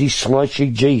 easy,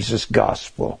 slushy Jesus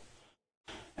gospel.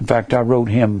 In fact, I wrote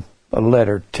him a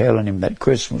letter telling him that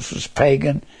Christmas was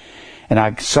pagan, and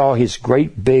I saw his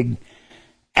great big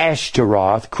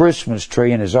Ashtaroth Christmas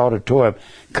tree in his auditorium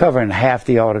covering half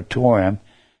the auditorium,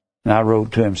 and I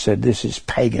wrote to him and said, this is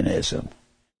paganism.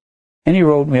 And he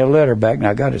wrote me a letter back, and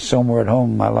I got it somewhere at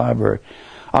home in my library.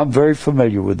 I'm very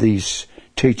familiar with these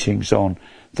teachings on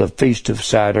the Feast of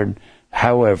Saturn.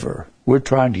 However, we're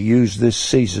trying to use this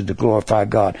season to glorify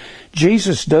God.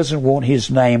 Jesus doesn't want his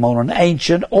name on an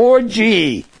ancient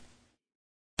orgy.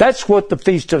 That's what the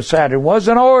Feast of Saturn was,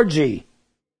 an orgy.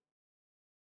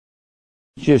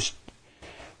 Just,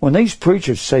 when these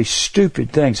preachers say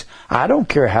stupid things, I don't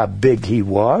care how big he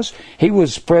was. He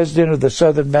was president of the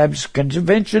Southern Baptist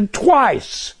Convention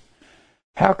twice.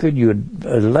 How can you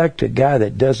elect a guy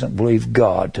that doesn't believe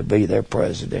God to be their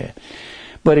president?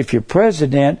 But if you're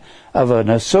president of an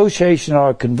association or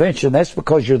a convention, that's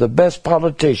because you're the best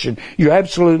politician. You're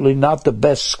absolutely not the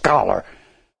best scholar.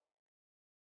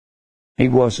 He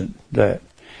wasn't that.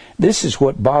 This is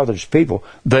what bothers people.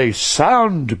 They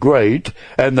sound great,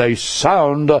 and they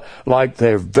sound like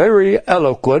they're very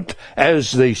eloquent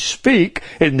as they speak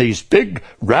in these big,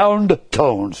 round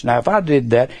tones. Now, if I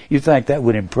did that, you think that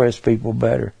would impress people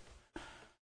better?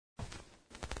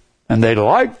 And they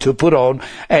like to put on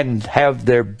and have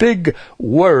their big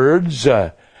words.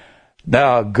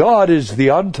 Now, God is the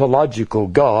ontological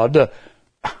God.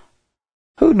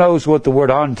 Who knows what the word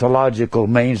ontological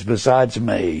means besides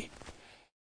me?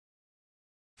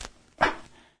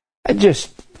 I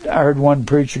heard one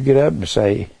preacher get up and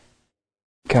say,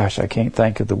 gosh, I can't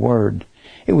think of the word.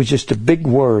 It was just a big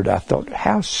word. I thought,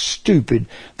 how stupid.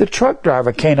 The truck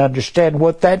driver can't understand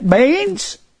what that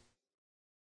means.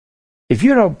 If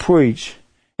you don't preach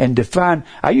and define,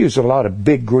 I use a lot of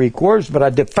big Greek words, but I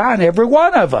define every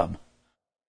one of them.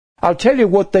 I'll tell you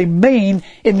what they mean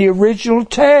in the original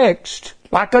text,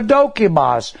 like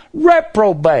adokimos,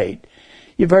 reprobate.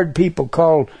 You've heard people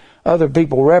call other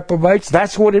people reprobates.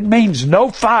 That's what it means, no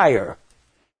fire.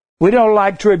 We don't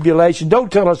like tribulation.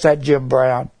 Don't tell us that, Jim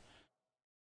Brown.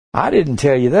 I didn't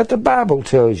tell you that. The Bible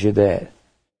tells you that.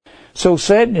 So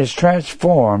Satan is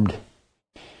transformed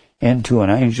into an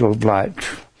angel of light.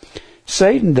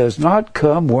 Satan does not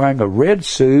come wearing a red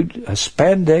suit, a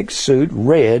spandex suit,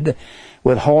 red,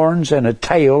 with horns and a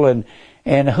tail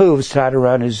and hooves tied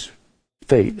around his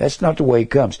feet. That's not the way he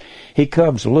comes. He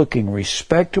comes looking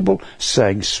respectable,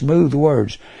 saying smooth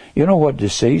words. You know what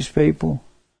deceives people?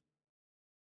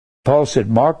 Paul said,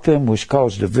 mark them which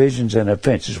cause divisions and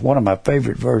offenses. One of my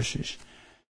favorite verses.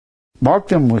 Mark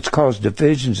them which cause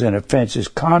divisions and offenses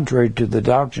contrary to the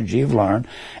doctrines you've learned,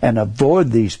 and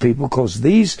avoid these people, because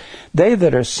they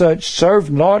that are such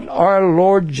serve not our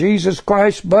Lord Jesus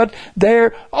Christ, but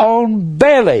their own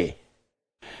belly.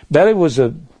 Belly was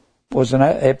an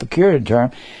Epicurean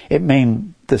term. It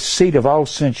means the seat of all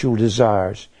sensual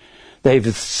desires.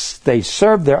 They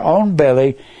serve their own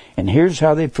belly, and here's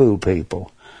how they fool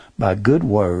people. By good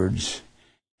words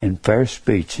and fair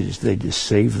speeches, they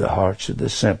deceive the hearts of the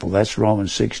simple. That's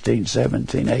Romans 16,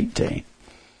 17, 18.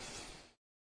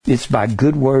 It's by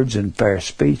good words and fair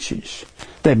speeches.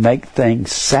 They make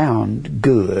things sound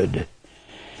good.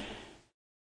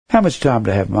 How much time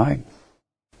do I have, Mike?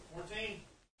 14.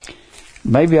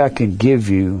 Maybe I can give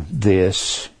you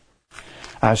this.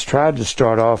 I was trying to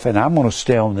start off, and I'm going to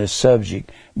stay on this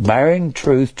subject, marrying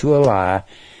truth to a lie.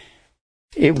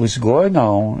 It was going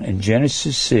on in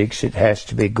Genesis 6. It has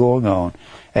to be going on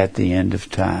at the end of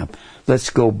time. Let's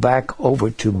go back over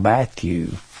to Matthew.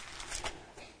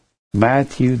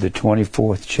 Matthew, the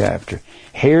 24th chapter.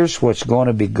 Here's what's going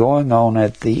to be going on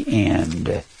at the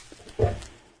end.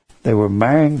 They were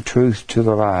marrying truth to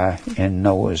the lie in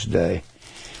Noah's day.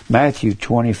 Matthew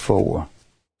 24.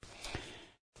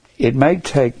 It may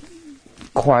take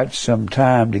quite some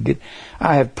time to get...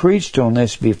 I have preached on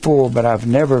this before, but I've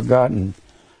never gotten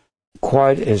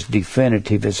quite as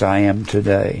definitive as I am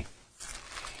today.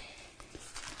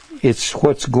 It's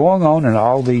what's going on in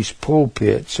all these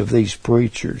pulpits of these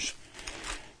preachers.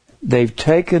 They've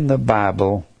taken the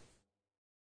Bible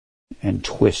and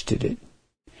twisted it.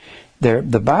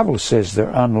 The Bible says they're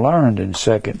unlearned in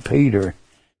 2 Peter.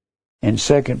 In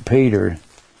 2 Peter,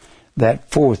 that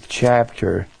 4th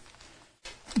chapter,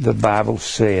 the Bible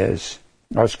says,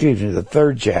 the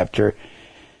 3rd chapter,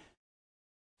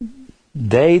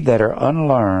 they that are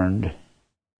unlearned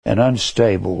and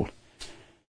unstable,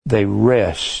 they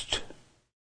rest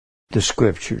the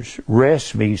Scriptures.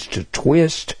 Wrest means to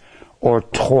twist or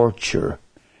torture.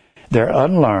 They're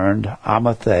unlearned,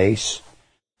 amathes,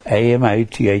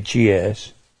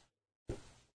 A-M-A-T-H-E-S.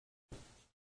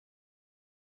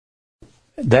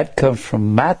 That comes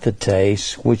from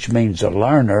mathetes, which means a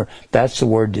learner. That's the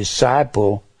word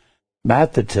disciple,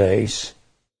 mathetes.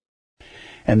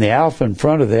 And the alpha in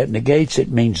front of that negates it,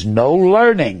 means no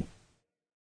learning.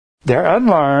 They're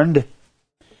unlearned,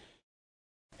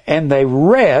 and they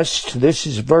rest. This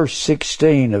is verse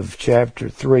 16 of chapter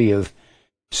 3 of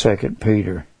 2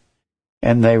 Peter.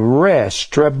 And they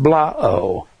rest,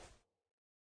 streblao.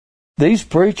 These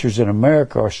preachers in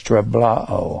America are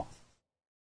streblao.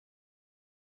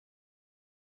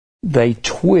 They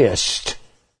twist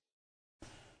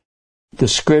the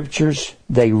Scriptures.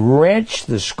 They wrench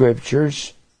the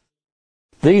Scriptures.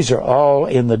 These are all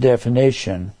in the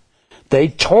definition. They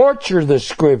torture the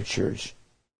Scriptures.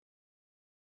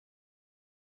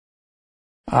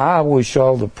 I wish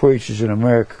all the preachers in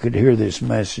America could hear this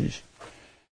message.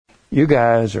 You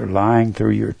guys are lying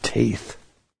through your teeth.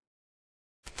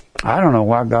 I don't know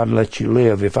why God let you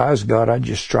live. If I was God, I'd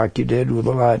just strike you dead with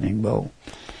a lightning bolt.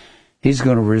 He's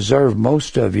going to reserve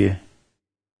most of you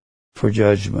for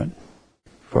judgment,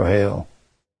 for hell.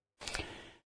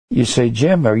 You say,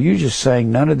 Jim, are you just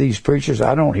saying none of these preachers?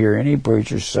 I don't hear any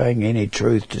preachers saying any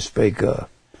truth to speak of.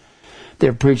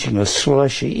 They're preaching a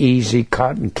slushy, easy,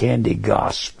 cotton candy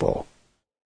gospel.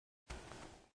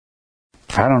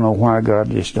 I don't know why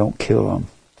God just don't kill them.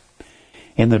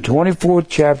 In the 24th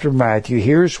chapter of Matthew,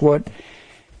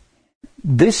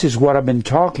 this is what I've been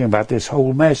talking about this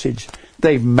whole message.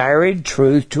 They've married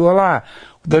truth to a lie.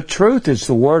 The truth is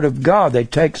the Word of God. They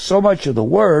take so much of the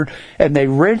Word and they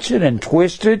wrench it and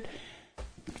twist it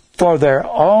for their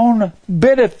own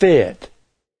benefit.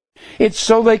 It's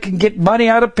so they can get money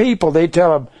out of people. They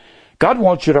tell them, God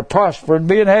wants you to prosper and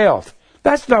be in health.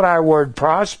 That's not our word,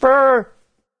 prosper.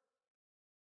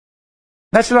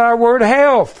 That's not our word,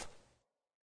 health.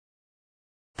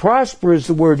 Prosper is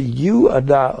the word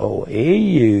euodio,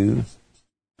 E-U-O-D-O.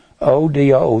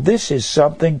 This is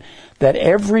something that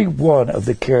every one of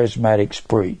the charismatics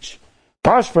preach.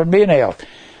 Prosper and be in health.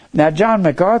 Now, John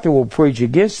MacArthur will preach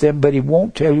against them, but he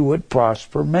won't tell you what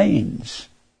prosper means.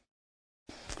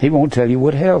 He won't tell you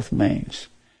what health means.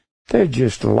 They're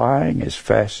just lying as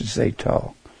fast as they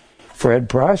talk. Fred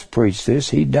Price preached this.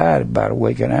 He died about a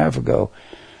week and a half ago.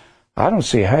 I don't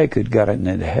see how he could have gotten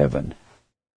into heaven.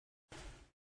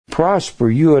 Prosper,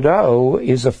 euodio,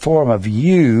 is a form of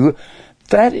you.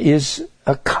 That is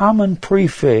a common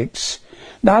prefix,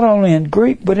 not only in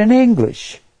Greek, but in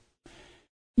English.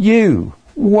 You,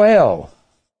 well.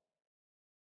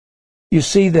 You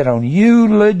see that on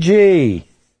eulogy.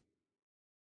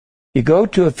 You go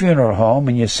to a funeral home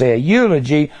and you say a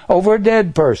eulogy over a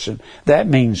dead person. That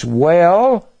means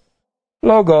well,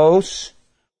 logos,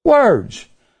 words.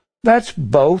 That's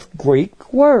both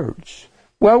Greek words.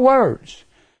 Well, words.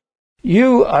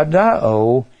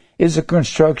 Euodio is a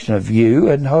construction of you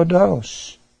and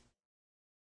hodos.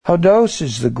 Hodos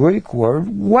is the Greek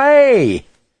word way,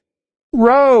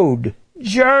 road,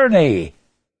 journey.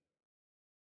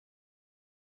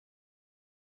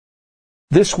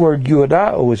 This word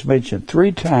euodio is mentioned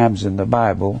 3 times in the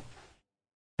Bible.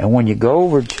 And when you go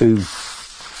over to,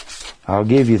 I'll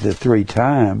give you the 3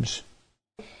 times,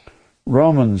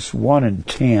 Romans 1 and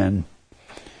 10,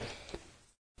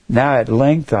 now at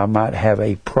length I might have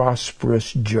a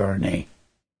prosperous journey.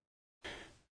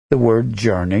 The word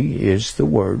journey is the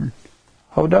word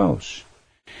hodos.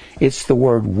 It's the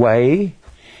word way,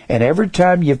 and every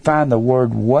time you find the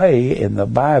word way in the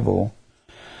Bible,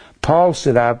 Paul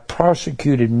said, I've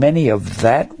prosecuted many of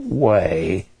that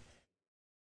way.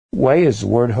 Way is the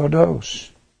word hodos.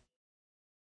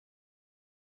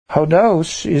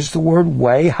 Hodos is the word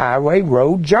way, highway,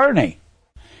 road, journey.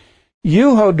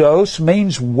 Euhodos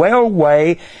means well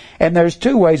way, and there's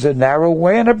 2 ways, a narrow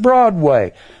way and a broad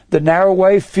way. The narrow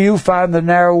way, few find the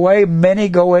narrow way, many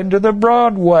go into the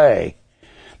broad way,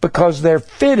 because they're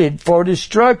fitted for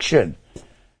destruction.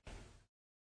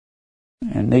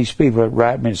 And these people that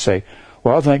write me and say,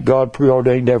 well, I think God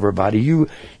preordained everybody. You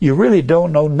really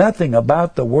don't know nothing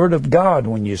about the Word of God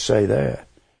when you say that.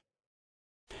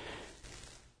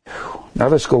 Now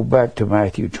let's go back to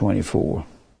Matthew 24.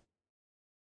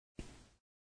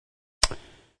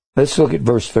 Let's look at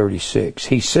verse 36.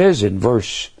 He says in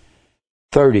verse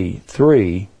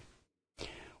 33,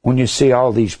 when you see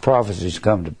all these prophecies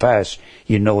come to pass,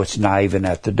 you know it's nigh even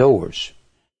at the doors.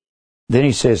 Then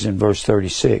he says in verse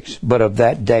 36, but of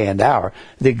that day and hour,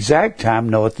 the exact time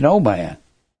knoweth no man,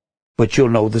 but you'll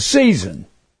know the season.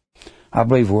 I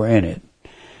believe we're in it.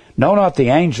 No, not the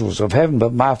angels of heaven,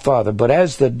 but my Father. But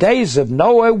as the days of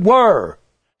Noah were,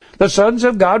 the sons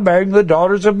of God marrying the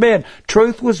daughters of men.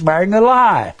 Truth was marrying a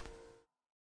lie.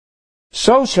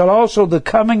 So shall also the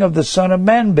coming of the Son of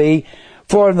Man be.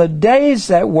 For in the days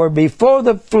that were before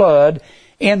the flood,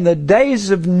 in the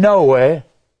days of Noah,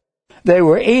 they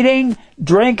were eating,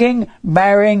 drinking,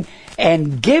 marrying,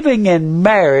 and giving in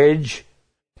marriage,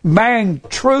 marrying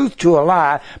truth to a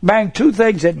lie, marrying two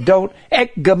things that don't,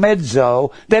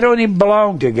 ekgamezzo, they don't even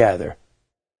belong together.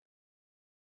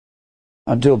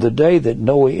 Until the day that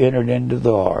Noah entered into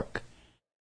the ark.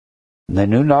 And they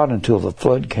knew not until the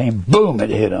flood came, boom,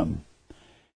 it hit them,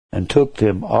 and took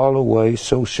them all away.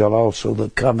 So shall also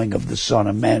the coming of the Son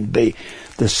of Man be.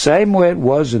 The same way it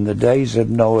was in the days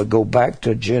of Noah. Go back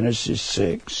to Genesis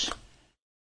 6.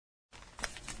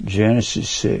 Genesis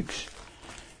 6.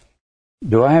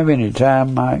 Do I have any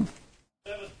time, Mike?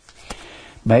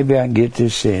 Maybe I can get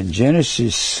this in.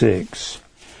 Genesis 6.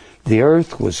 The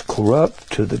earth was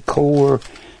corrupt to the core.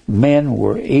 Men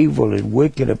were evil and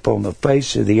wicked upon the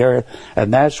face of the earth.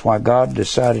 And that's why God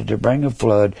decided to bring a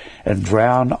flood and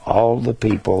drown all the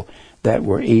people that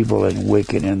were evil and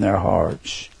wicked in their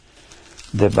hearts.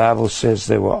 The Bible says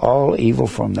they were all evil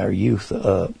from their youth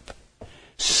up.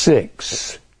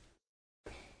 6.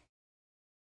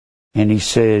 And he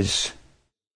says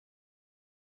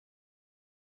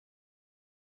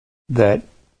that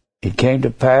it came to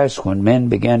pass when men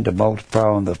began to multiply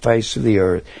on the face of the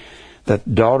earth,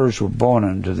 that daughters were born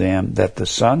unto them, that the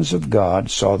sons of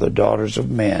God saw the daughters of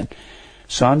men.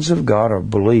 Sons of God are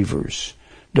believers.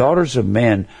 Daughters of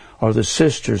men are the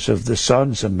sisters of the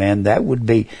sons of men. That would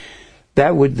be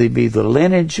the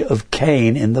lineage of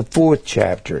Cain in the 4th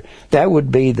chapter. That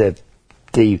would be the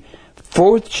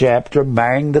 4th chapter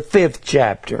marrying the 5th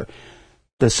chapter.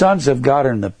 The sons of God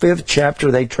are in the 5th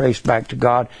chapter. They trace back to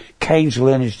God. Cain's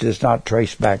lineage does not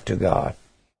trace back to God.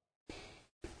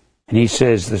 And he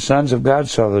says, the sons of God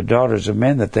saw the daughters of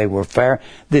men, that they were fair.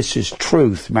 This is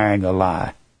truth marrying a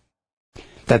lie.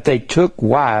 That they took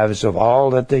wives of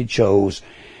all that they chose.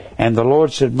 And the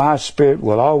Lord said, my spirit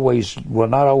will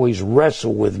not always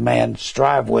wrestle with man,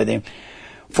 strive with him.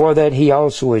 For that he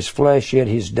also is flesh, yet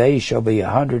his days shall be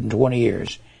 120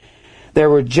 years. There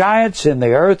were giants in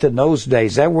the earth in those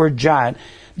days. That word giant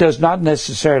does not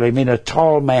necessarily mean a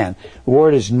tall man. The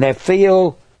word is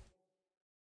Nephil,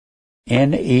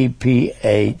 Nephil.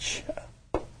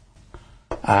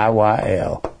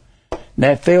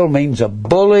 Nephil means a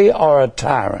bully or a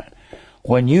tyrant.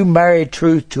 When you marry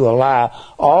truth to a lie,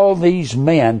 all these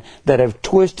men that have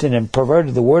twisted and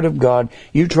perverted the Word of God,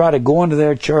 you try to go into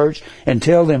their church and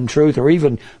tell them truth, or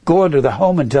even go into the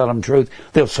home and tell them truth,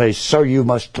 they'll say, sir, you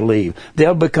must leave.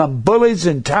 They'll become bullies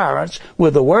and tyrants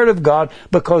with the Word of God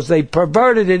because they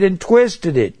perverted it and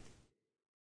twisted it.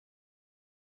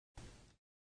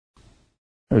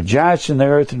 There were giants in the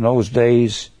earth in those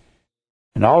days,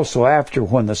 and also after,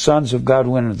 when the sons of God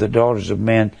went into the daughters of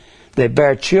men, they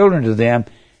bare children to them,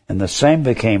 and the same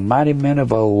became mighty men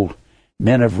of old,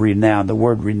 men of renown. The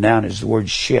word renown is the word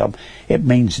shem. It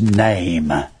means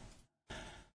name.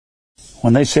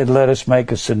 When they said, let us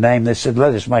make us a name, they said,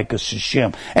 let us make us a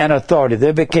shem, an authority.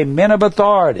 They became men of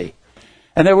authority.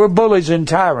 And they were bullies and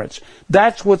tyrants.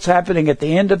 That's what's happening at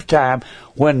the end of time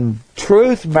when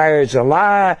truth marries a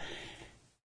lie.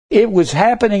 It was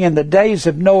happening in the days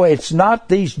of Noah. It's not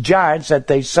these giants that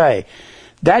they say.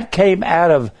 That came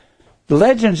out of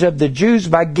Legends of the Jews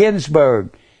by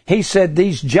Ginsburg. He said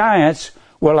these giants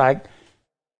were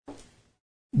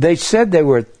they said they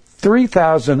were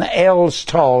 3,000 ells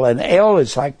tall. An ell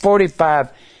is like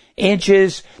 45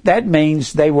 inches. That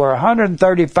means they were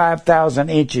 135,000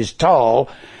 inches tall,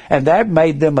 and that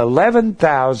made them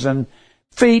 11,000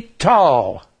 feet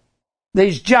tall.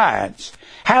 These giants.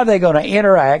 How are they going to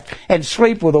interact and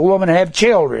sleep with a woman and have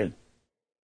children?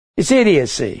 It's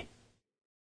idiocy.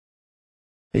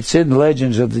 It's in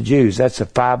Legends of the Jews. That's a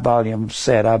 5-volume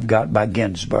set I've got by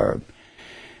Ginsburg.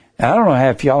 Now, I don't know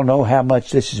if y'all know how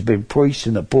much this has been preached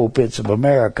in the pulpits of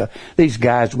America. These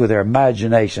guys with their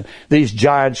imagination. These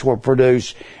giants were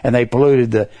produced and they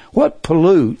polluted what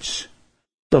pollutes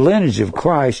the lineage of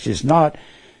Christ is not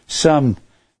some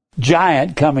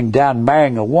giant coming down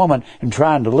marrying a woman and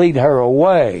trying to lead her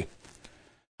away.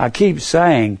 I keep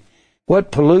saying what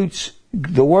pollutes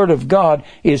the Word of God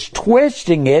is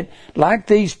twisting it like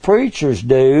these preachers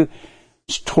do.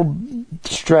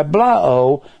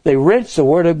 Strablao, they rinse the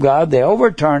Word of God, they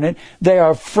overturn it, they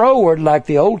are froward like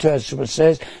the Old Testament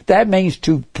says. That means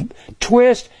to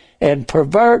twist and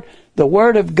pervert the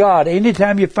Word of God.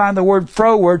 Anytime you find the word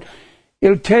froward,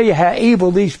 it'll tell you how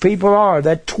evil these people are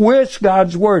that twist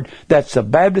God's Word. That's the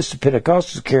Baptists, the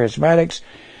Pentecostals, the Charismatics,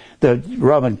 the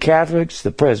Roman Catholics,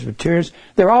 the Presbyterians,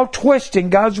 they're all twisting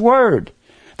God's Word.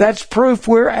 That's proof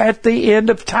we're at the end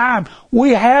of time.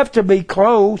 We have to be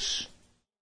close.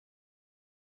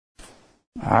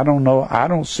 I don't know. I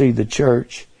don't see the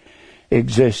church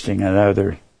existing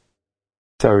another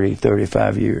 30,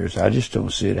 35 years. I just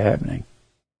don't see it happening.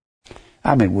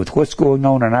 I mean, with what's going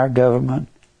on in our government,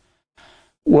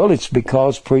 well, it's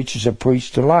because preachers have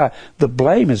preached a lie. The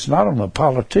blame is not on the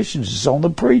politicians, it's on the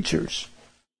preachers.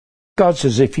 God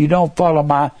says, if you don't follow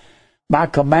my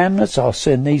commandments, I'll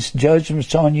send these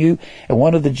judgments on you. And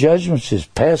one of the judgments is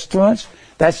pestilence.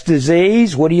 That's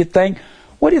disease. What do you think?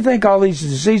 What do you think all these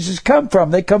diseases come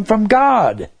from? They come from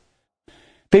God.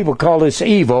 People call this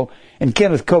evil, and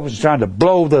Kenneth Copeland's trying to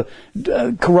blow the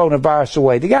coronavirus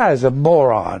away. The guy is a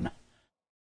moron.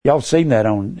 Y'all seen that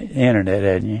on the internet,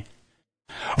 haven't you?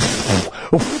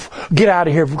 Get out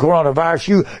of here from coronavirus,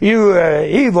 you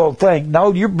evil thing.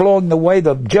 No, you're blowing away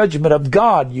the judgment of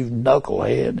God, you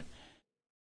knucklehead.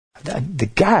 The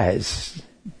guy's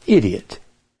idiot.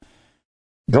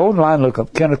 Go online, look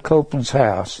up Kenneth Copeland's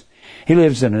house. He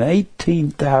lives in an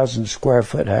 18,000 square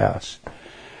foot house,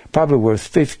 probably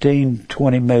worth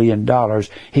 $15-20 million.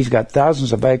 He's got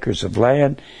thousands of acres of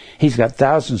land. He's got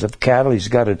thousands of cattle. He's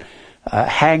got a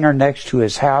hangar next to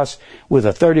his house with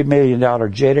a $30 million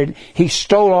jet in it. He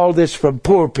stole all this from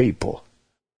poor people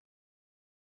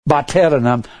by telling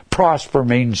them prosper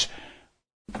means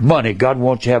money. God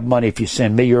wants you to have money if you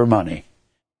send me your money.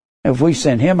 If we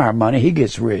send him our money, he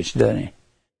gets rich, doesn't he?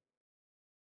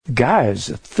 The guy is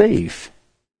a thief.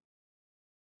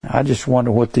 I just wonder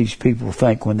what these people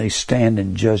think when they stand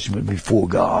in judgment before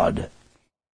God.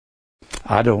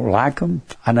 I don't like them.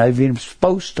 I'm not even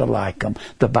supposed to like them.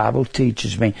 The Bible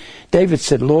teaches me. David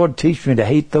said, Lord, teach me to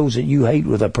hate those that you hate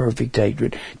with a perfect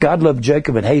hatred. God loved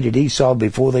Jacob and hated Esau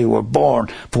before they were born,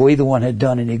 for either one had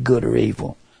done any good or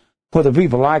evil. Whether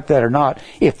people like that or not,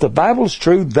 if the Bible's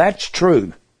true, that's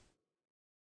true.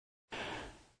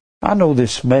 I know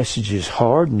this message is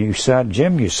hard, and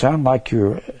Jim, you sound like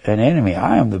you're an enemy.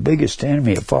 I am the biggest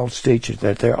enemy of false teachers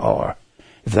that there are.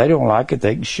 If they don't like it,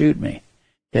 they can shoot me.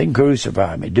 They can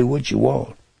crucify me. Do what you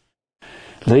want.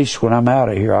 At least when I'm out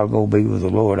of here, I'll go be with the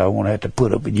Lord. I won't have to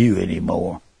put up with you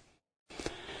anymore.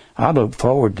 I look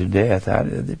forward to death.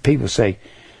 People say,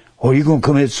 oh, you're going to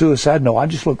commit suicide? No, I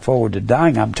just look forward to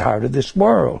dying. I'm tired of this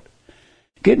world.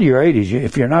 Get in your 80s.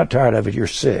 If you're not tired of it, you're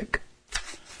sick.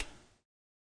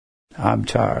 I'm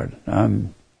tired.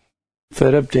 I'm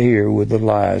fed up to here with the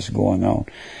lies going on.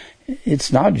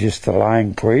 It's not just the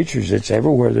lying preachers. It's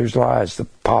everywhere there's lies. The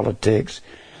politics,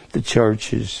 the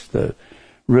churches, the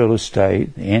real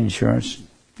estate, the insurance.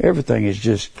 Everything is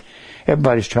just,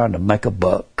 everybody's trying to make a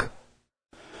buck.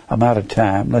 I'm out of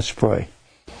time. Let's pray.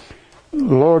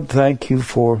 Lord, thank you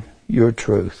for your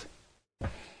truth.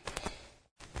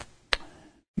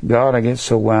 God, I get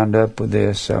so wound up with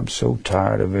this. I'm so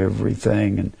tired of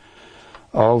everything and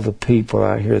all the people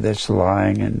out here that's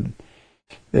lying. And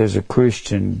there's a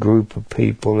Christian group of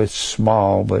people. It's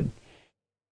small, but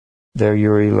they're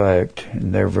your elect,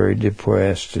 and they're very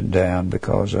depressed and down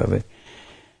because of it.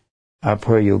 I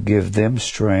pray you'll give them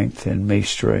strength and me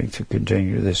strength to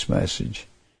continue this message.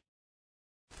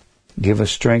 Give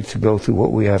us strength to go through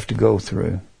what we have to go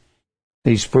through.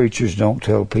 These preachers don't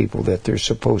tell people that they're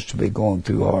supposed to be going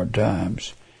through hard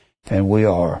times, and we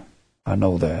are. I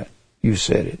know that. You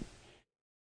said it.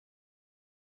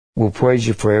 We'll praise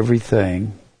you for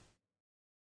everything.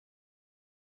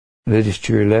 Lead us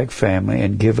to your elect family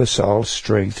and give us all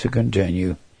strength to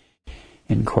continue.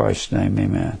 In Christ's name,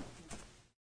 amen.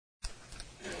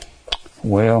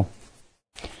 Well,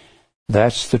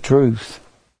 that's the truth.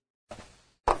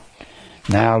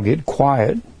 Now I'll get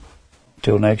quiet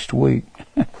till next week.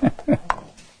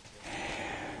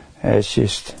 That's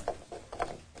just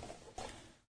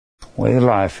the way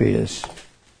life is.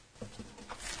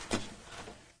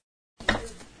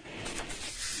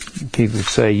 People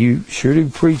say, you sure do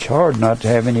preach hard not to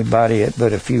have anybody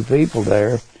but a few people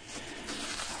there.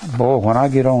 Boy, when I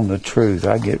get on the truth,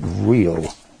 I get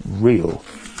real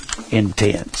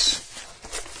intense.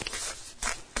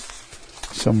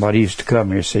 Somebody used to come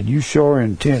here and said, you sure are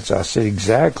intense. I said,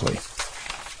 exactly.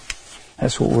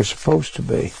 That's what we're supposed to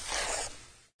be.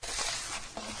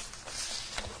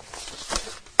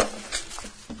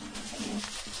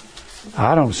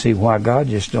 I don't see why God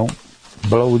just don't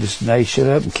blow this nation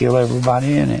up and kill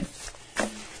everybody in it.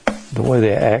 The way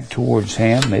they act towards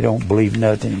him, they don't believe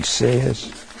nothing he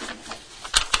says.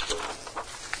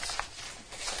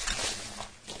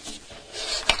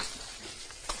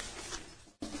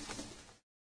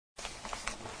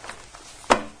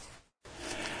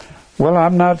 Well,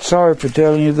 I'm not sorry for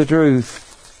telling you the truth.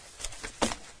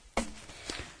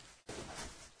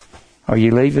 Are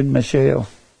you leaving, Michelle?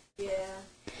 Yeah.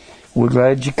 We're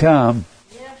glad you come.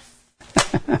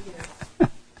 Yeah.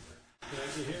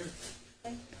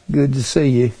 Good to see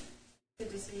you.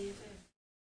 Good to see you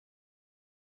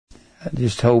too. I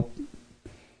just hope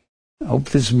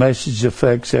this message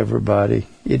affects everybody.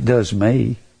 It does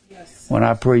me. Yes. When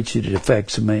I preach it, it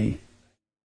affects me.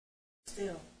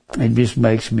 Still. It just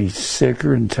makes me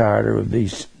sicker and tired of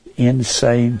these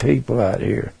insane people out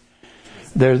here.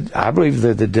 I believe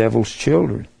they're the devil's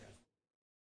children.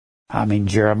 I mean,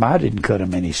 Jeremiah didn't cut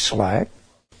them any slack.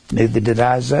 Neither did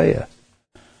Isaiah.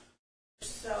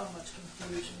 So much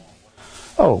confusion.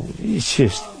 Oh, it's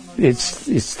just,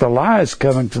 it's the lies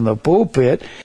coming from the pulpit.